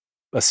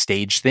a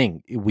staged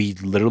thing. We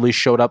literally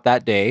showed up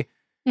that day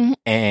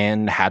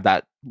and had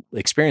that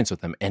experience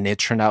with him, and it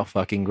turned out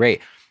fucking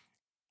great.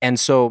 And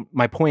so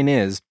my point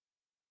is,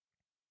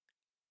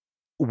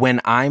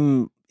 when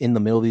I'm in the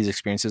middle of these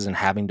experiences and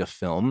having to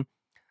film,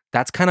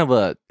 that's kind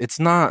of it's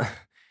not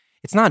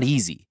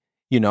easy.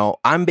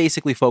 I'm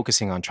basically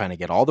focusing on trying to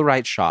get all the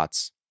right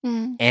shots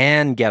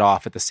and get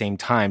off at the same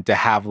time to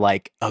have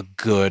like a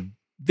good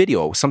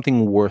video,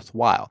 something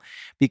worthwhile.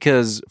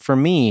 Because for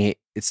me,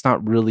 it's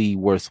not really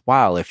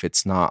worthwhile if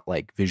it's not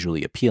like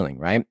visually appealing,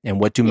 right? And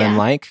what do men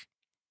like?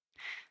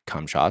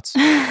 Cum shots.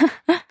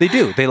 They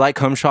do. They like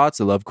cum shots.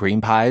 They love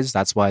cream pies.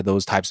 That's why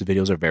those types of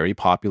videos are very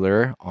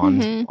popular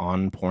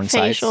on porn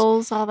sites.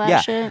 Facials, all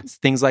that shit.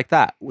 Things like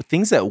that.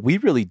 Things that we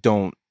really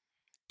don't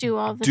do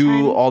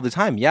all the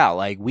time. Yeah,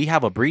 like we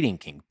have a breeding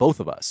kink, both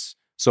of us.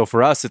 So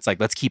for us, it's like,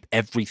 let's keep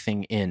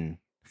everything in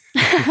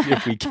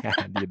if we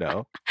can,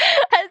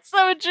 That's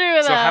so true,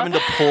 though. So having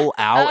to pull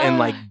out and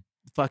like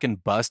fucking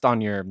bust on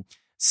your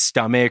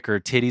stomach or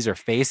titties or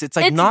face, it's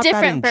like it's not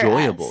that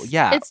enjoyable.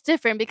 Yeah, it's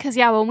different because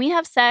when we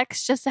have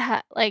sex, just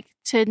to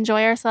to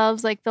enjoy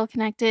ourselves, like feel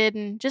connected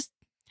and just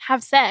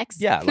have sex.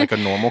 Yeah, like a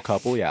normal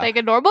couple. Yeah, like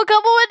a normal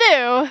couple would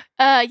do.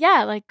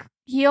 Like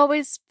he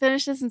always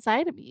finishes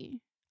inside of me.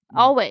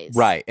 Always.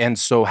 Right. And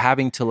so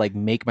having to like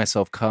make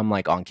myself come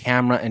like on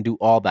camera and do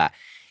all that,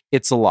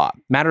 it's a lot.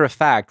 Matter of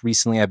fact,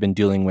 recently I've been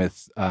dealing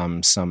with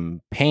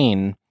some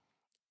pain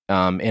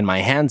in my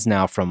hands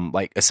now from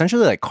like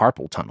essentially like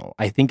carpal tunnel.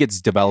 I think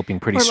it's developing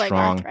pretty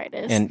strong.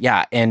 Arthritis.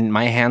 And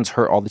my hands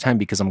hurt all the time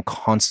because I'm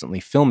constantly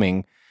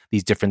filming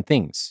these different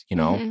things,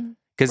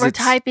 Because we're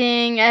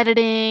typing,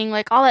 editing,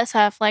 like all that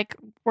stuff. Like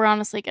we're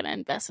honestly gonna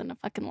invest in a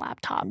fucking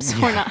laptop,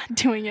 so we're not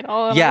doing it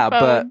all on our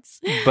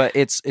phones. but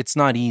it's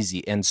not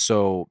easy, and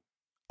so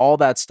all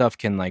that stuff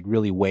can like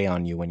really weigh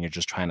on you when you're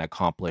just trying to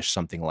accomplish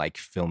something like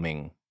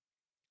filming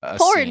a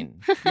porn.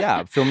 Scene.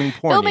 Yeah, filming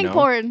porn. Filming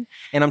porn,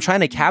 and I'm trying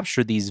to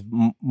capture these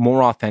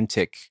more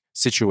authentic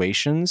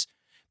situations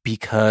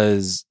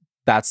because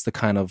that's the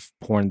kind of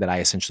porn that I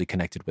essentially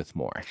connected with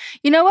more.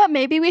 You know what?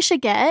 Maybe we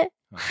should get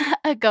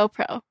a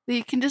GoPro that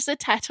you can just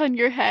attach on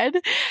your head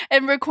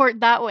and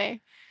record that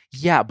way.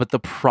 Yeah, but the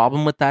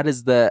problem with that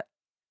is that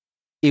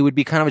it would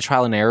be kind of a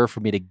trial and error for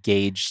me to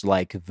gauge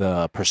like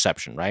the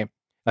perception, right?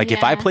 Like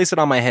if I place it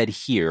on my head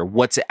here,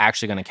 what's it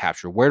actually going to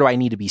capture? Where do I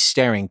need to be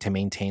staring to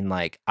maintain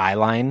like eye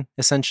line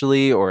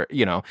essentially, or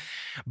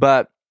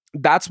but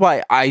that's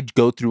why I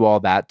go through all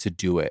that to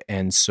do it.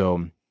 And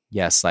so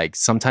yes, like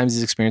sometimes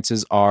these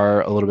experiences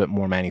are a little bit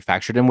more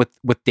manufactured. And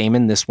with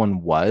Damon, this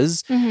one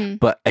was,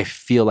 but I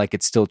feel like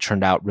it still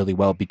turned out really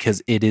well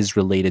because it is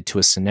related to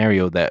a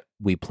scenario that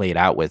we played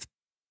out with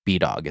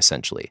B-Dog,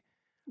 essentially.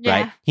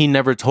 Yeah. Right? He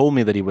never told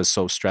me that he was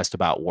so stressed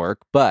about work,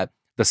 but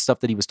the stuff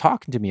that he was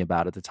talking to me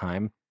about at the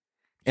time,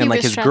 and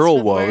like his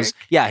girl woes,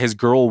 his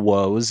girl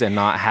woes and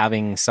not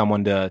having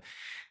someone to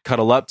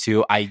cuddle up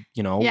to,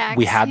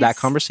 we had that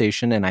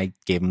conversation and I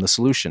gave him the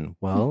solution.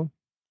 Well,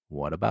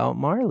 what about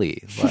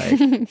Marley?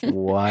 Like,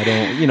 why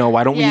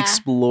don't we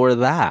explore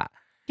that?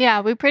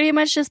 Yeah, we pretty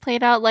much just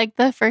played out like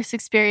the first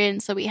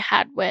experience that we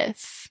had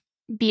with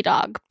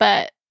B-Dog,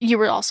 but you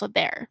were also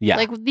there. Yeah.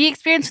 Like the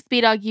experience with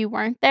B-Dog, you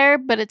weren't there,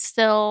 but it's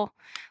still...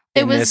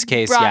 In this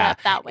case, brought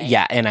up that way.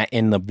 Yeah, and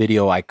in the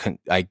video, I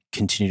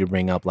continue to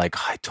bring up like,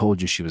 I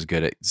told you she was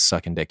good at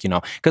sucking dick,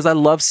 because I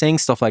love saying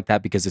stuff like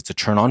that because it's a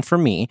turn on for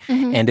me,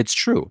 and it's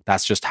true.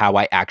 That's just how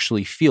I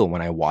actually feel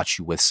when I watch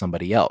you with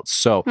somebody else.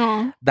 So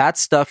that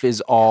stuff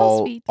is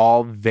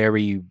all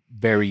very,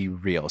 very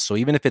real. So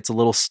even if it's a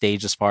little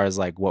staged as far as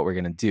like what we're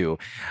gonna do,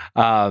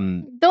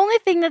 the only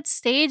thing that's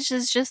staged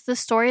is just the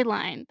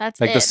storyline. That's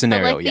like the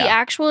scenario, but, like the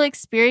actual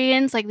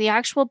experience, like the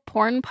actual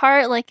porn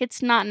part, like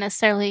it's not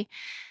necessarily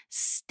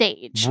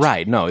staged.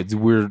 Right. No,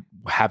 we're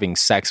having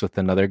sex with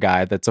another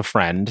guy that's a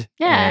friend.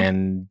 Yeah.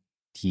 And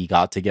he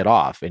got to get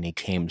off, and he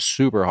came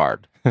super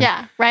hard.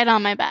 Yeah, right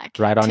on my back.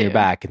 Right on your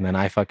back, and then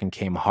I fucking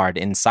came hard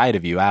inside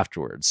of you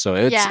afterwards. So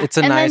it's a and nice.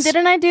 And then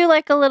didn't I do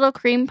like a little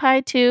cream pie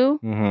too?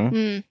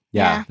 Mm-hmm.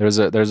 Yeah, there's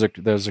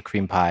a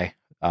cream pie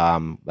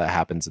that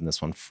happens in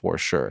this one for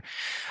sure.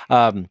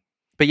 But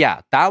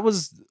yeah, that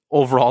was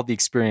overall the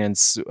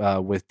experience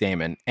with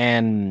Damon,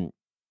 and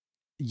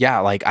yeah,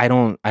 like I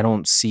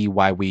don't see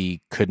why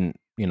we couldn't,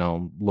 you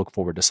know, look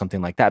forward to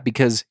something like that,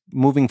 because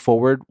moving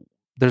forward,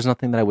 there's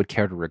nothing that I would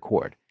care to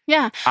record.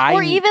 Yeah.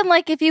 Or even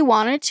like if you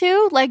wanted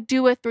to, like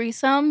do a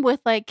threesome with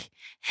like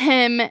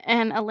him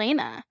and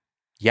Elena.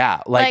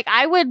 Yeah. Like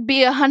I would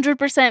be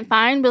 100%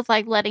 fine with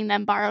like letting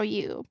them borrow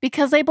you,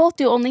 because they both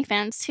do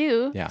OnlyFans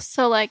too. Yeah.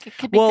 So like it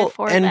could be good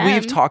for them. And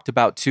we've talked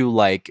about too,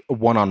 like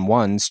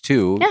one-on-ones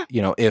too. Yeah.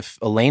 You know, if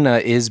Elena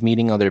is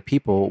meeting other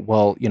people,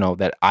 well, you know,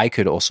 that I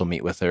could also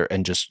meet with her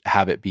and just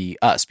have it be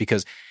us,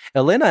 because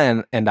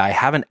Elena and I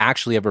haven't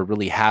actually ever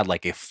really had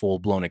like a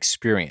full-blown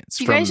experience.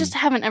 You guys just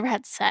haven't ever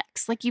had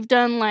sex. Like you've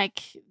done like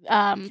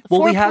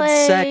well, we had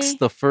sex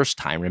the first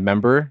time,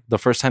 remember? The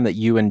first time that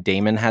you and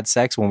Damon had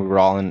sex when we were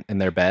all in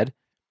their bed.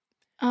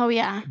 Oh,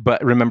 yeah.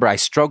 But remember, I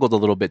struggled a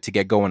little bit to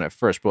get going at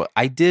first, but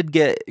I did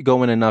get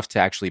going enough to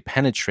actually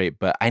penetrate,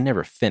 but I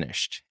never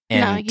finished.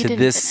 And no, you to didn't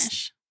this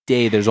finish.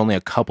 Day, there's only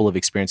a couple of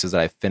experiences that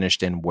I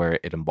finished in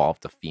where it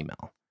involved a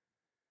female.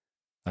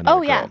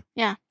 Oh, yeah. Girl.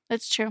 Yeah.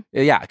 That's true.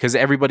 Yeah, because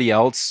everybody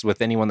else,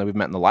 with anyone that we've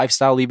met in the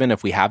lifestyle, even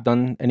if we have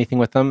done anything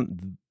with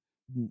them,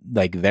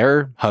 like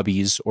their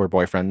hubbies or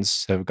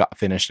boyfriends have got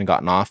finished and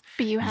gotten off.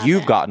 But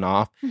you've gotten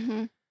off.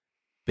 Mm-hmm.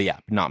 But yeah,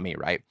 not me,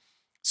 right?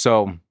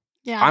 So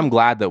yeah, I'm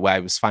glad that I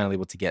was finally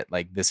able to get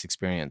like this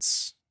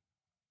experience,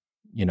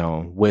 you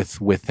know,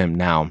 with him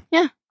now.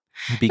 Yeah.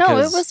 Because no,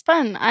 it was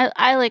fun.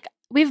 I like,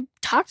 we've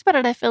talked about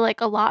it, I feel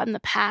like, a lot in the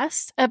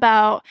past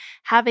about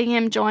having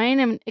him join,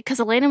 and because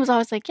Elena was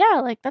always like,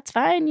 yeah, like that's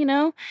fine, you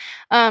know,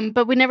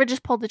 but we never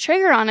just pulled the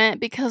trigger on it,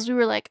 because we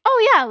were like,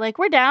 oh yeah, like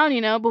we're down,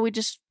 you know, but we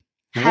just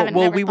haven't.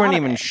 Well, we weren't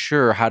even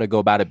sure how to go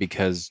about it,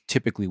 because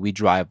typically we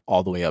drive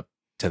all the way up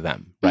to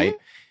them, right?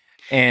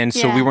 Mm-hmm. And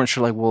so we weren't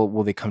sure, like, well,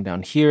 will they come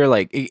down here?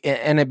 Like,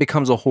 and it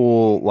becomes a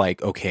whole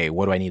like, okay,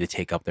 what do I need to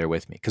take up there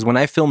with me? Because when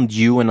I filmed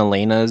you and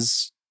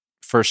Elena's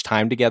first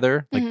time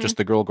together, like just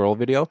the girl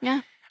video,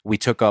 we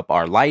took up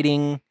our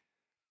lighting,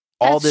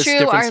 all this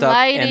different stuff,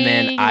 and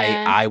then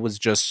I was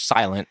just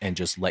silent and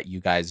just let you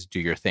guys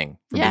do your thing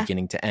from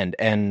beginning to end.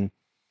 And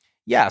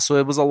yeah, so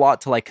it was a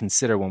lot to like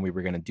consider when we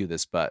were going to do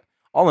this, but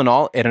all in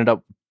all,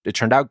 it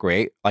turned out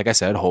great. Like I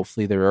said,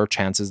 hopefully there are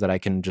chances that I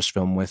can just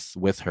film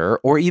with her,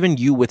 or even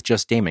you with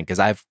just Damon, because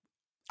I've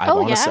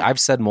honestly, I've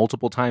said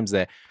multiple times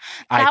that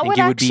I think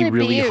it would be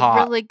really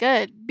hot. Really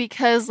good,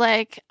 because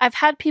like I've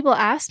had people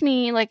ask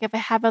me like if I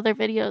have other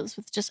videos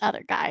with just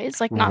other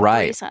guys, like not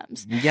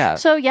threesomes. Yeah.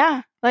 So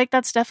yeah, like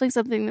that's definitely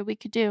something that we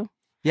could do.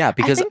 Yeah,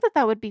 because I think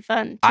that would be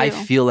fun too. I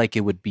feel like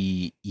it would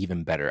be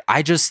even better.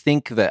 I just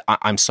think that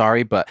I'm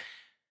sorry, but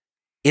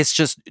it's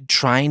just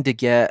trying to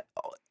get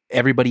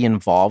everybody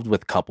involved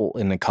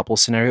in a couple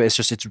scenario.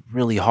 It's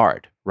really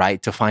hard,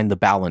 right? To find the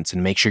balance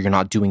and make sure you're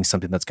not doing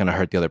something that's going to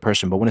hurt the other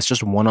person. But when it's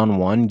just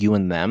one-on-one, you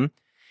and them,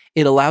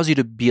 it allows you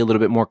to be a little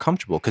bit more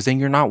comfortable, because then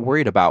you're not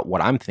worried about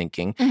what I'm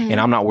thinking and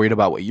I'm not worried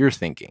about what you're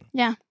thinking.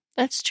 Yeah,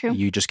 that's true.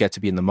 You just get to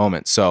be in the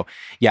moment. So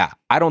yeah,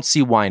 I don't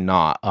see why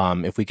not.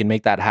 If we can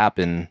make that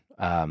happen,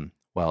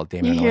 well,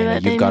 Damon and Elena,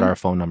 you've got our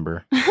phone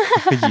number.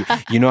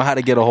 you know how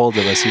to get a hold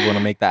of us. You want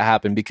to make that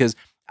happen, because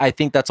I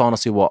think that's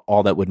honestly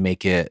all that would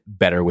make it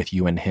better with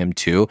you and him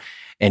too.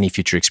 Any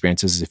future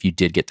experiences is if you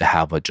did get to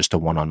have just a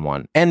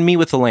one-on-one, and me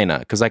with Elena,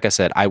 because like I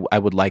said, I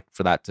would like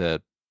for that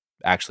to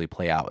actually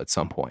play out at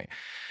some point.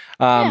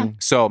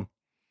 So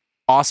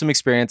awesome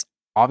experience.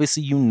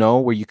 Obviously, you know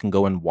where you can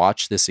go and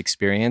watch this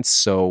experience.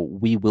 So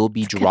we will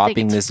be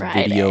dropping this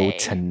video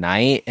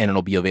tonight, and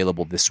it'll be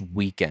available this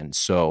weekend.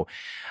 So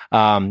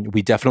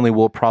we definitely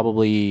will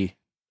probably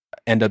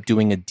end up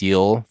doing a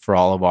deal for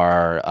all of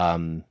our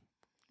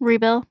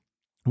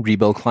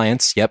Rebill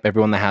clients. Yep,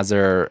 everyone that has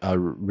their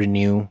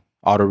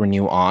auto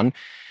renew on.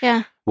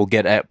 Yeah. Will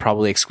get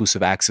probably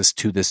exclusive access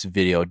to this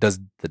video.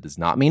 That does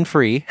not mean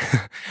free.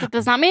 It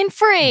does not mean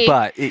free.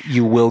 But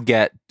you will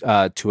get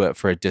to it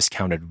for a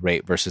discounted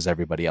rate versus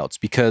everybody else.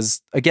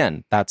 Because,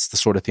 again, that's the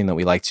sort of thing that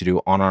we like to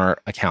do on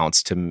our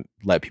accounts, to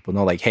let people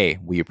know, like, hey,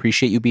 we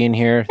appreciate you being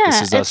here. Yeah,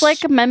 this is it's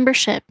like a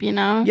membership, you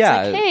know?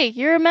 Yeah. It's like, hey,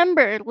 you're a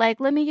member. Like,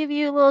 let me give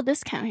you a little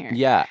discount here.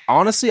 Yeah.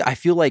 Honestly, I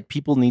feel like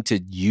people need to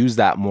use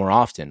that more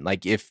often.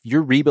 Like, if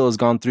your rebill has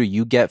gone through,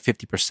 you get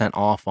 50%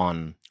 off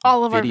on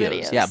all of our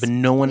videos. Yeah, but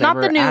no one not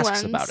ever the new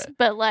asks ones, about it.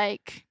 But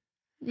like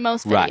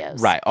most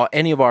videos. Right.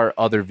 Any of our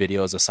other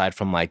videos, aside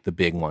from like the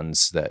big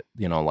ones that,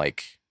 you know,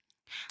 like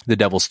the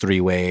Devil's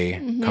Three-Way,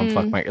 Come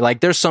Fuck My... Like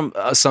there's some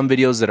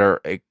videos that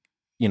are,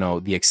 you know,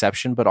 the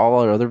exception, but all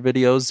our other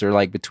videos, they're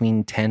like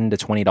between $10 to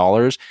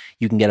 $20.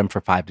 You can get them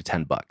for $5 to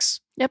 $10.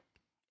 Yep.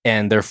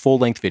 And they're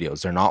full-length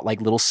videos. They're not like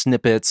little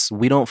snippets.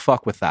 We don't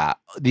fuck with that.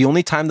 The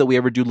only time that we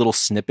ever do little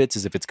snippets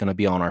is if it's going to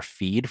be on our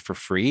feed for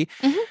free.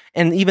 Mm-hmm.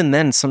 And even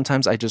then,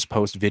 sometimes I just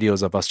post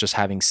videos of us just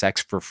having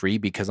sex for free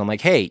because I'm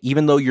like, hey,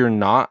 even though you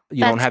don't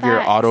have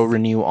your auto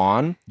renew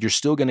on, you're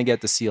still going to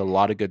get to see a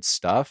lot of good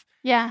stuff.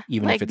 Yeah.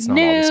 Even like if it's not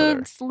nudes, all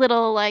this other.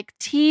 Little like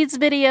tease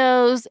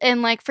videos.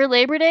 And like for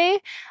Labor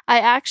Day, I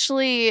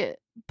actually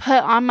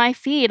put on my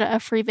feed a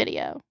free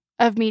video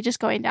of me just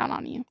going down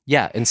on you.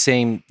 Yeah, and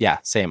same.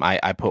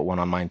 I put one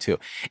on mine too.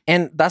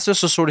 And that's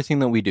just the sort of thing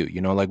that we do,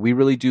 like we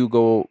really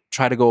do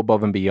try to go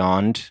above and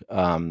beyond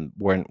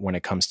when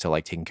it comes to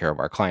like taking care of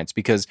our clients,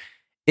 because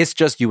it's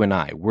just you and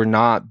I. We're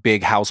not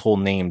big household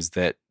names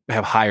that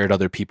have hired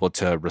other people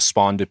to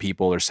respond to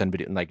people or send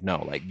video. Like,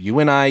 no, like you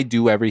and I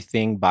do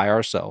everything by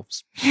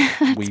ourselves.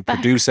 We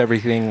produce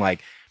everything.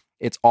 Like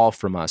it's all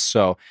from us.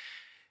 So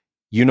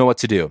you know what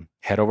to do.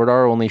 Head over to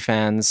our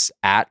OnlyFans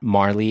at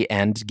Marley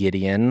and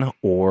Gideon,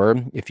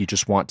 or if you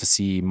just want to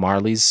see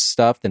Marley's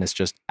stuff, then it's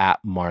just at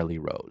Marley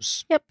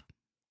Rose. Yep.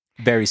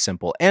 Very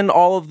simple. And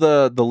all of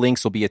the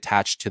links will be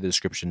attached to the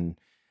description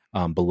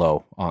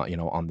below,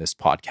 on this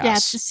podcast. Yeah,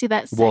 to see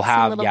that you'll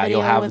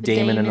have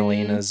Damon and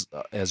Elena's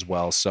as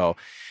well. So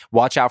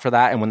watch out for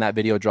that. And when that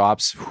video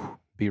drops,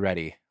 be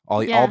ready.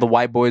 All the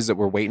white boys that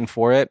were waiting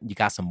for it, you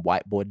got some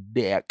white boy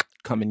dick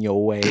coming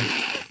your way.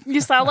 You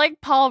sound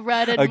like Paul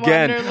Rudd in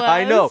Again, Wanderlust.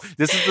 I know.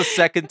 This is the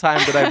second time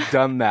that I've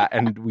done that,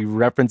 and we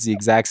reference the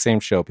exact same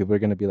show. People are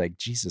going to be like,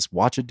 Jesus,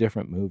 watch a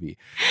different movie.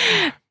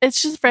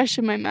 It's just fresh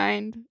in my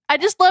mind. I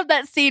just love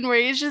that scene where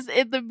he's just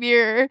in the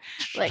mirror.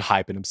 Like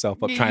hyping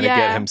himself up, trying to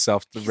get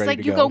himself ready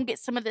to go. You go and get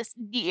some of this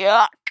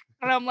yuck.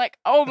 And I'm like,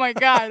 oh my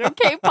God.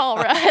 Okay, Paul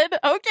Rudd.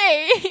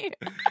 Okay.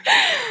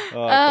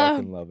 Oh, I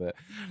fucking love it.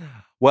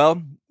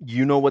 Well,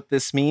 you know what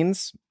this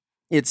means.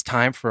 It's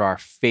time for our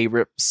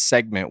favorite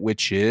segment,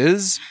 which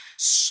is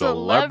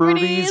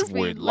Celebrities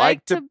We'd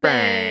Like to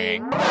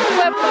Bang. I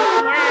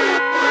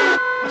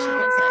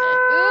shouldn't have said it.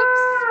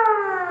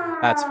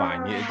 Oops. That's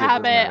fine.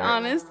 Habit,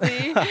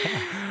 honestly.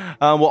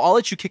 Well, I'll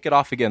let you kick it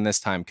off again this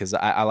time because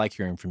I like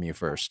hearing from you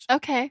first.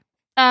 Okay.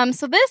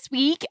 So this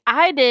week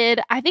I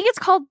think it's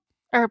called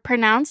or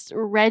pronounced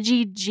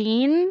Reggie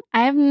Jean.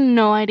 I have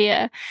no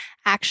idea.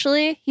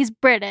 Actually, he's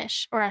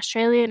British or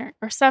Australian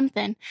or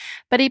something.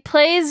 But he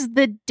plays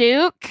the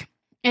Duke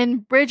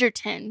in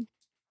Bridgerton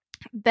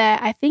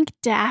that I think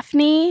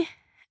Daphne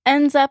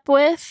ends up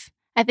with.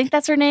 I think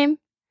that's her name.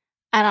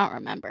 I don't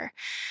remember.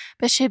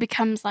 But she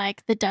becomes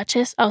like the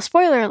Duchess. Oh,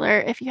 spoiler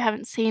alert, if you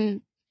haven't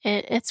seen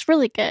it, it's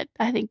really good.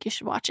 I think you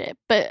should watch it.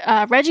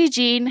 But Reggie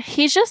Jean,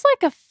 he's just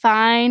like a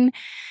fine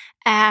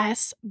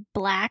ass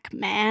black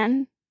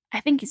man. I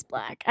think he's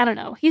black. I don't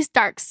know. He's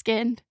dark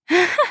skinned.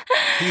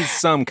 He's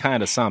some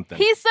kind of something.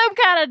 He's some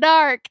kind of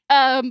dark.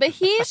 But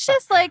he's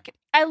just like,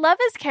 I love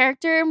his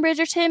character in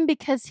Bridgerton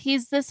because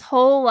he's this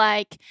whole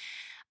like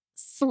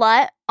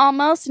slut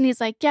almost. And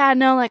he's like, yeah,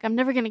 no, like I'm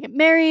never going to get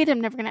married.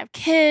 I'm never going to have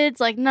kids.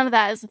 Like none of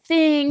that is a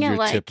thing. You're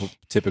like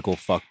typical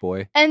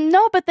fuckboy. And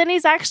no, but then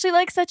he's actually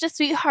like such a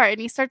sweetheart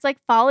and he starts like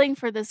falling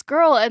for this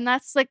girl. And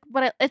that's like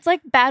it's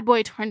like bad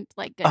boy turned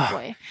like good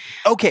boy.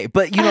 Okay.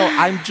 But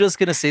I'm just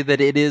going to say that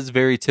it is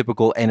very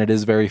typical and it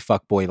is very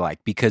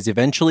fuckboy-like because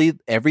eventually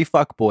every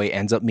fuckboy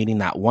ends up meeting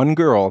that one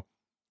girl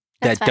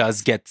that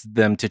does get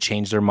them to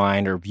change their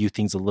mind or view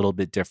things a little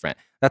bit different.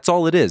 That's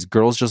all it is.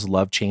 Girls just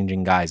love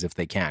changing guys if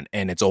they can.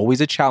 And it's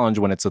always a challenge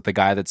when it's with the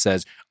guy that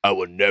says, I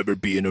will never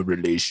be in a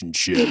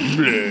relationship.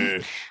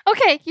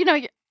 Okay,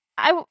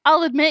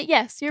 I'll admit,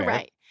 yes, you're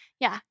right.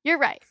 Yeah, you're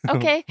right.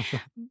 Okay.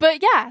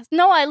 But yeah,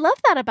 no, I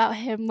love that about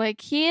him.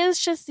 Like he's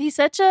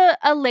such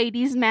a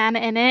ladies' man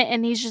in it.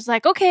 And he's just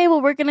like, okay,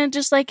 well, we're going to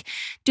just like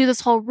do this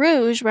whole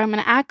rouge where I'm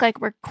going to act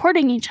like we're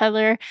courting each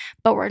other,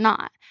 but we're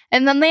not.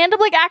 And then they end up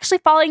like actually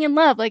falling in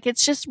love. Like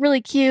it's just really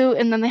cute.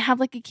 And then they have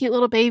like a cute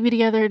little baby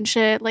together and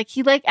shit. Like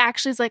he like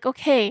actually is like,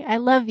 okay, I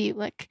love you.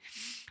 Like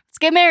let's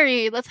get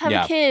married. Let's have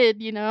a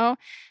kid,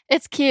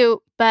 It's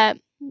cute. But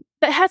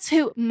that's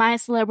who my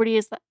celebrity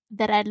is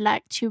that I'd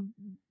like to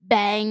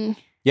bang.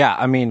 Yeah,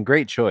 I mean,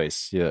 great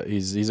choice. Yeah,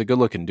 he's a good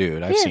looking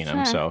dude. I've seen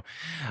him. So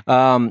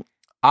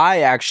I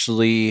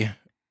actually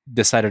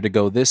decided to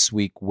go this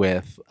week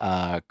with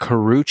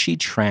Karrueche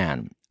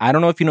Tran. I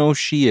don't know if you know who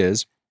she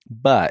is.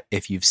 But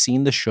if you've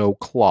seen the show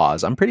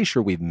Claws, I'm pretty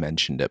sure we've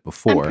mentioned it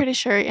before. I'm pretty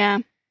sure, yeah.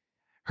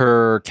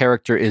 Her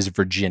character is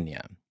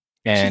Virginia.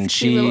 And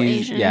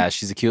she's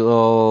a cute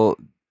little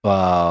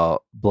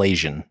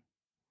Blasian.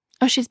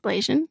 Oh, she's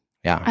Blasian?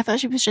 Yeah. I thought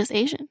she was just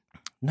Asian.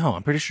 No,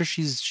 I'm pretty sure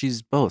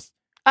she's both.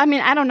 I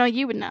mean, I don't know.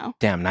 You would know.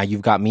 Damn, now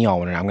you've got me all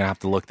wondering. I'm going to have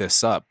to look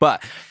this up.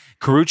 But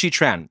Karrueche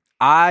Tran,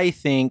 I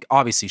think,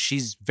 obviously,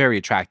 she's very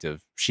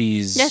attractive.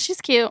 She's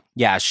cute.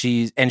 Yeah,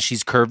 she's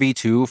curvy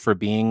too for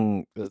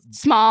being a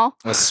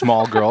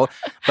small girl.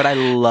 But I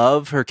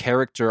love her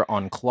character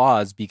on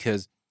Claws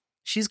because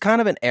she's kind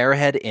of an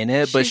airhead in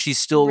it, but she's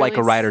still really like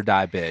a ride or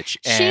die bitch.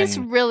 And she's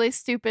really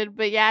stupid,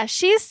 but yeah,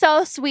 she's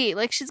so sweet.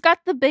 Like she's got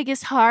the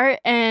biggest heart.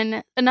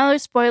 And another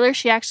spoiler,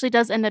 she actually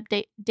does end up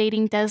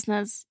dating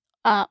Desna's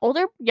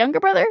younger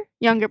brother.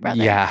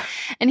 Yeah.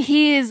 And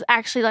he's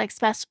actually like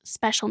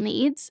special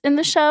needs in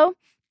the show.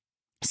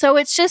 So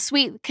it's just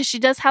sweet because she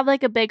does have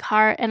like a big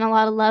heart and a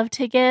lot of love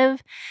to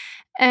give.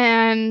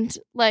 And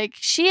like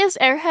she is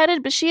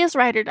airheaded, but she is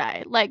ride or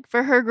die. Like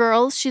for her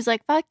girls, she's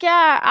like, fuck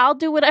yeah, I'll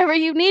do whatever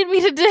you need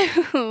me to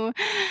do.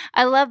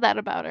 I love that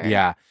about her.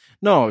 Yeah.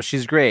 No,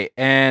 she's great.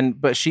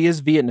 But she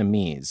is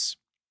Vietnamese.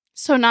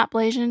 So not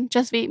Blasian,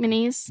 just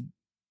Vietnamese.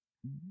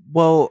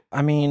 Well,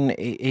 I mean,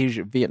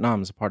 Asia,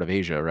 Vietnam is a part of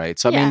Asia, right?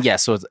 So I mean,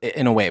 yes, so it's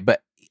in a way,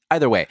 but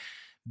either way,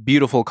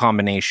 beautiful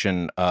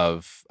combination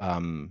of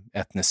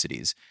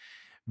ethnicities.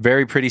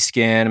 Very pretty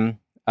skin.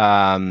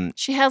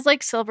 She has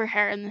like silver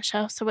hair in the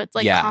show, so it's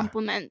like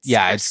compliments.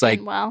 Yeah, it's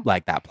like well.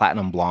 like that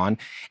platinum blonde,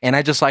 and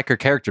I just like her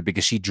character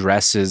because she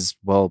dresses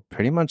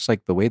pretty much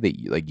like the way that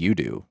you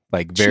do.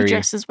 Like very, she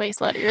dresses way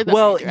sluttier than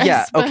I dress,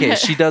 yeah, okay,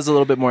 she does a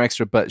little bit more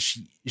extra, but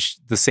she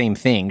the same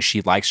thing.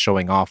 She likes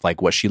showing off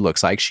like what she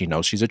looks like. She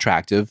knows she's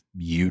attractive.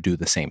 You do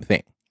the same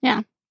thing.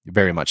 Yeah.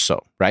 Very much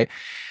so, right?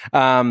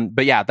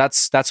 But yeah,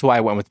 that's who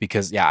I went with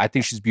because I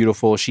think she's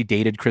beautiful. She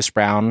dated Chris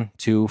Brown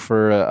too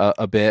for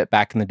a bit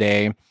back in the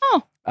day.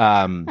 Oh,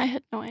 I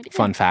had no idea.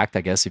 Fun fact,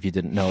 I guess, if you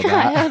didn't know that.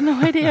 I had no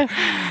idea.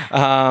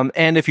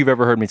 And if you've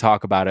ever heard me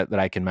talk about it, that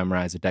I can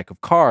memorize a deck of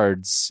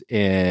cards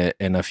in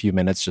a few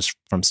minutes just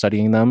from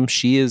studying them.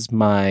 She is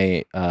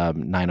my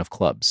 9 of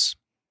clubs.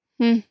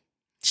 She's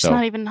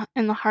not even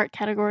in the heart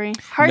category.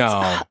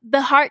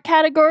 The heart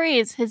category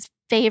is his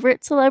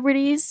favorite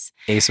celebrities.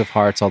 Ace of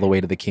Hearts all the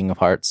way to the King of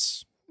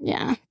Hearts.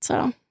 Yeah,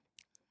 so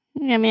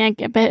I mean,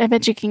 I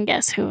bet you can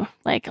guess who.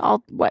 Like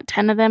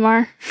 10 of them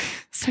are.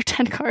 So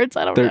 10 cards.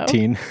 I don't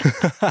 13.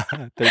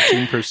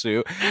 13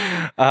 Pursuit.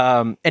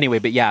 Anyway,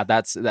 but yeah,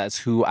 that's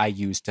who I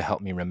used to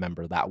help me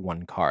remember that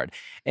one card.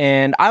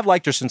 And I've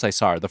liked her since I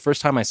saw her. The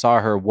first time I saw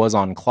her was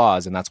on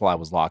Claws, and that's while I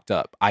was locked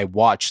up. I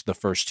watched the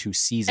first 2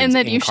 seasons. And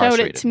then you showed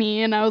it to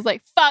me, and I was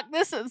like, "Fuck,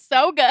 this is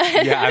so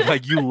good." Yeah, I'm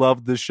like, you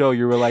loved the show.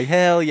 You were like,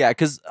 hell yeah,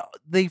 because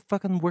they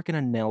fucking work in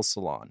a nail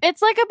salon.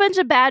 It's like a bunch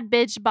of bad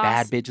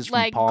bitches from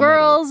like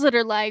girls that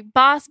are like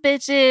boss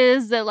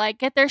bitches that like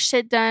get their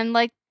shit done.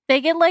 Like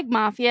they get like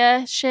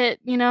mafia shit,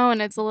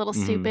 and it's a little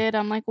stupid.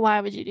 I'm like,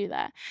 why would you do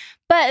that?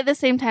 But at the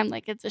same time,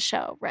 like it's a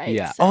show, right?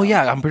 Yeah. So, oh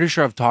yeah, I'm pretty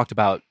sure I've talked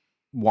about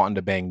wanting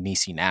to bang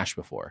Niecy Nash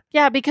before.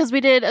 Yeah, because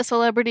we did a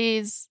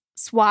celebrities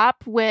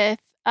swap with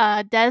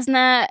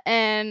Desna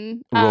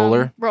and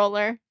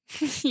Roller.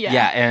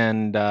 Yeah,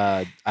 and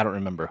I don't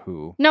remember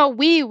who. No,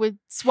 we would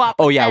swap.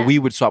 Oh yeah, we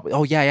would swap.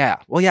 Oh yeah.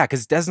 Well, yeah,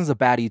 because Desna's a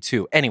baddie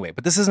too. Anyway,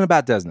 but this isn't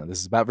about Desna. This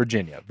is about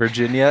Virginia.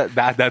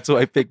 That's who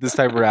I picked this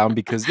time around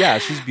because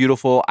she's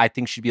beautiful. I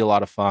think she'd be a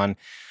lot of fun.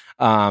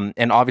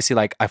 And obviously,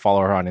 like I follow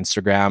her on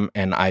Instagram,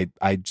 and I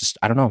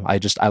don't know.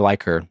 I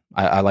like her.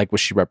 I like what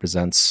she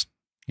represents.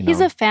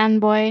 He's a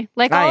fanboy.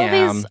 Like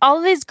all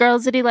of these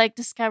girls that he like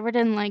discovered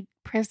in like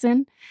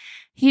prison,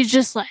 he's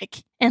just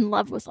like in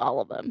love with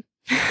all of them.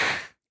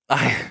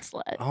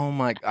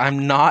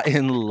 I'm not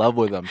in love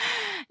with him.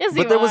 Yes,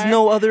 but there was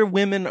no other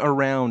women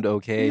around,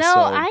 okay? No,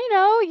 I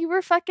know. You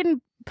were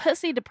fucking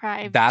pussy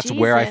deprived. That's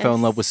where I fell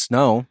in love with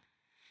Snow.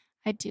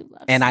 I do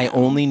love and Snow. I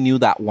only knew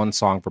that one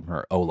song from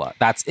her, Ola.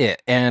 That's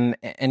it. And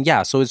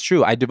yeah, so it's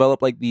true. I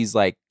developed like these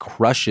like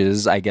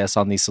crushes, I guess,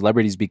 on these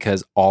celebrities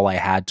because all I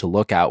had to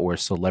look at were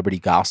celebrity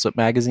gossip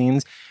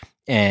magazines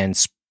and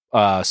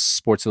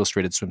Sports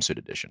Illustrated Swimsuit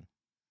Edition.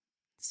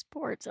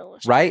 Sports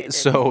Illustrated. Right?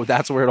 So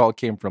that's where it all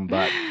came from.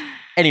 But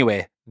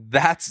anyway,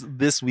 that's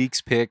this week's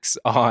picks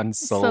on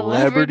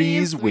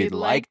celebrities we'd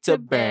like to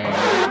bang.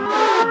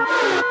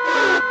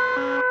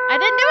 I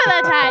didn't do it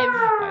that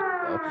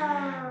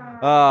time.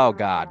 Oh,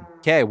 God.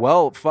 Okay,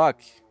 well,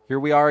 fuck.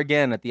 Here we are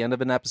again at the end of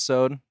an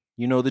episode.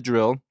 You know the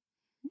drill.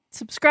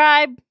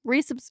 Subscribe,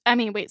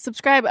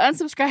 subscribe,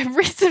 unsubscribe,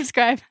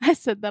 resubscribe. I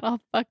said that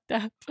all fucked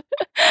up.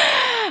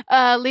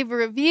 Leave a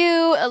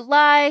review, a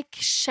like,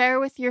 share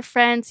with your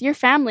friends, your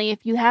family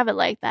if you have it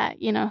like that.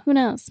 Who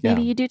knows?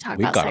 Maybe you do talk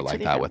about sex. We've got it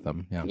like that with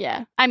them. Yeah.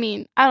 Yeah. I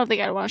mean, I don't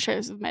think I'd want to share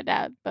this with my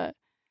dad, but.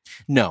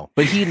 No,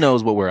 but he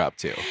knows what we're up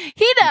to. He knows.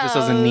 He just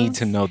doesn't need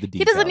to know the details.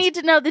 He doesn't need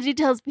to know the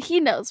details, but he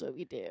knows what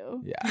we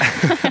do.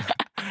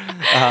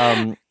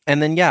 Yeah.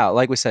 And then,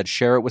 like we said,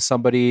 share it with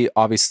somebody.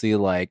 Obviously,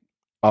 like,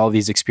 all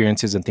these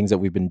experiences and things that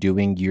we've been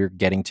doing, you're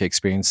getting to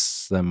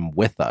experience them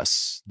with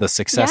us. The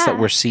success that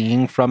we're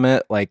seeing from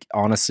it, like,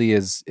 honestly,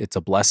 it's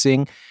a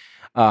blessing.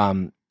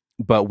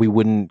 But we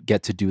wouldn't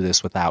get to do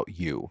this without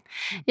you.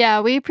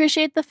 Yeah, we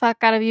appreciate the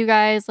fuck out of you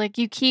guys. Like,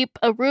 you keep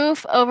a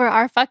roof over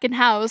our fucking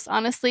house,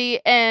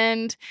 honestly.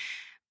 And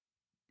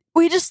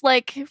we just,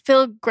 like,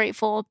 feel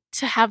grateful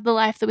to have the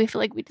life that we feel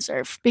like we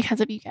deserve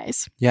because of you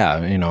guys. Yeah,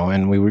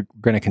 and we were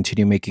going to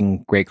continue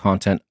making great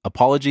content.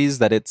 Apologies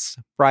that it's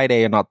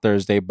Friday and not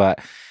Thursday, but...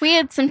 We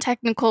had some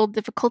technical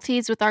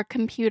difficulties with our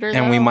computer,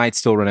 and we might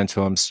still run into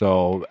them.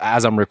 So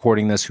as I'm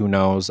recording this, who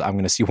knows? I'm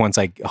going to see once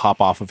I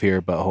hop off of here,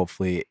 but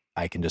hopefully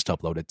I can just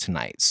upload it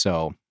tonight.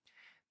 So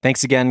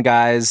thanks again,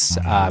 guys.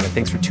 And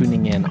thanks for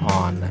tuning in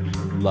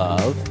on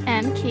Love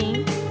and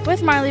King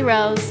with Marley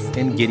Rose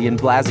and Gideon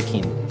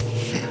Blaziken.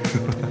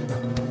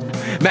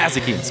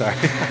 Mazikeen, sorry.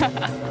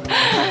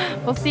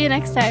 We'll see you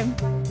next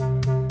time.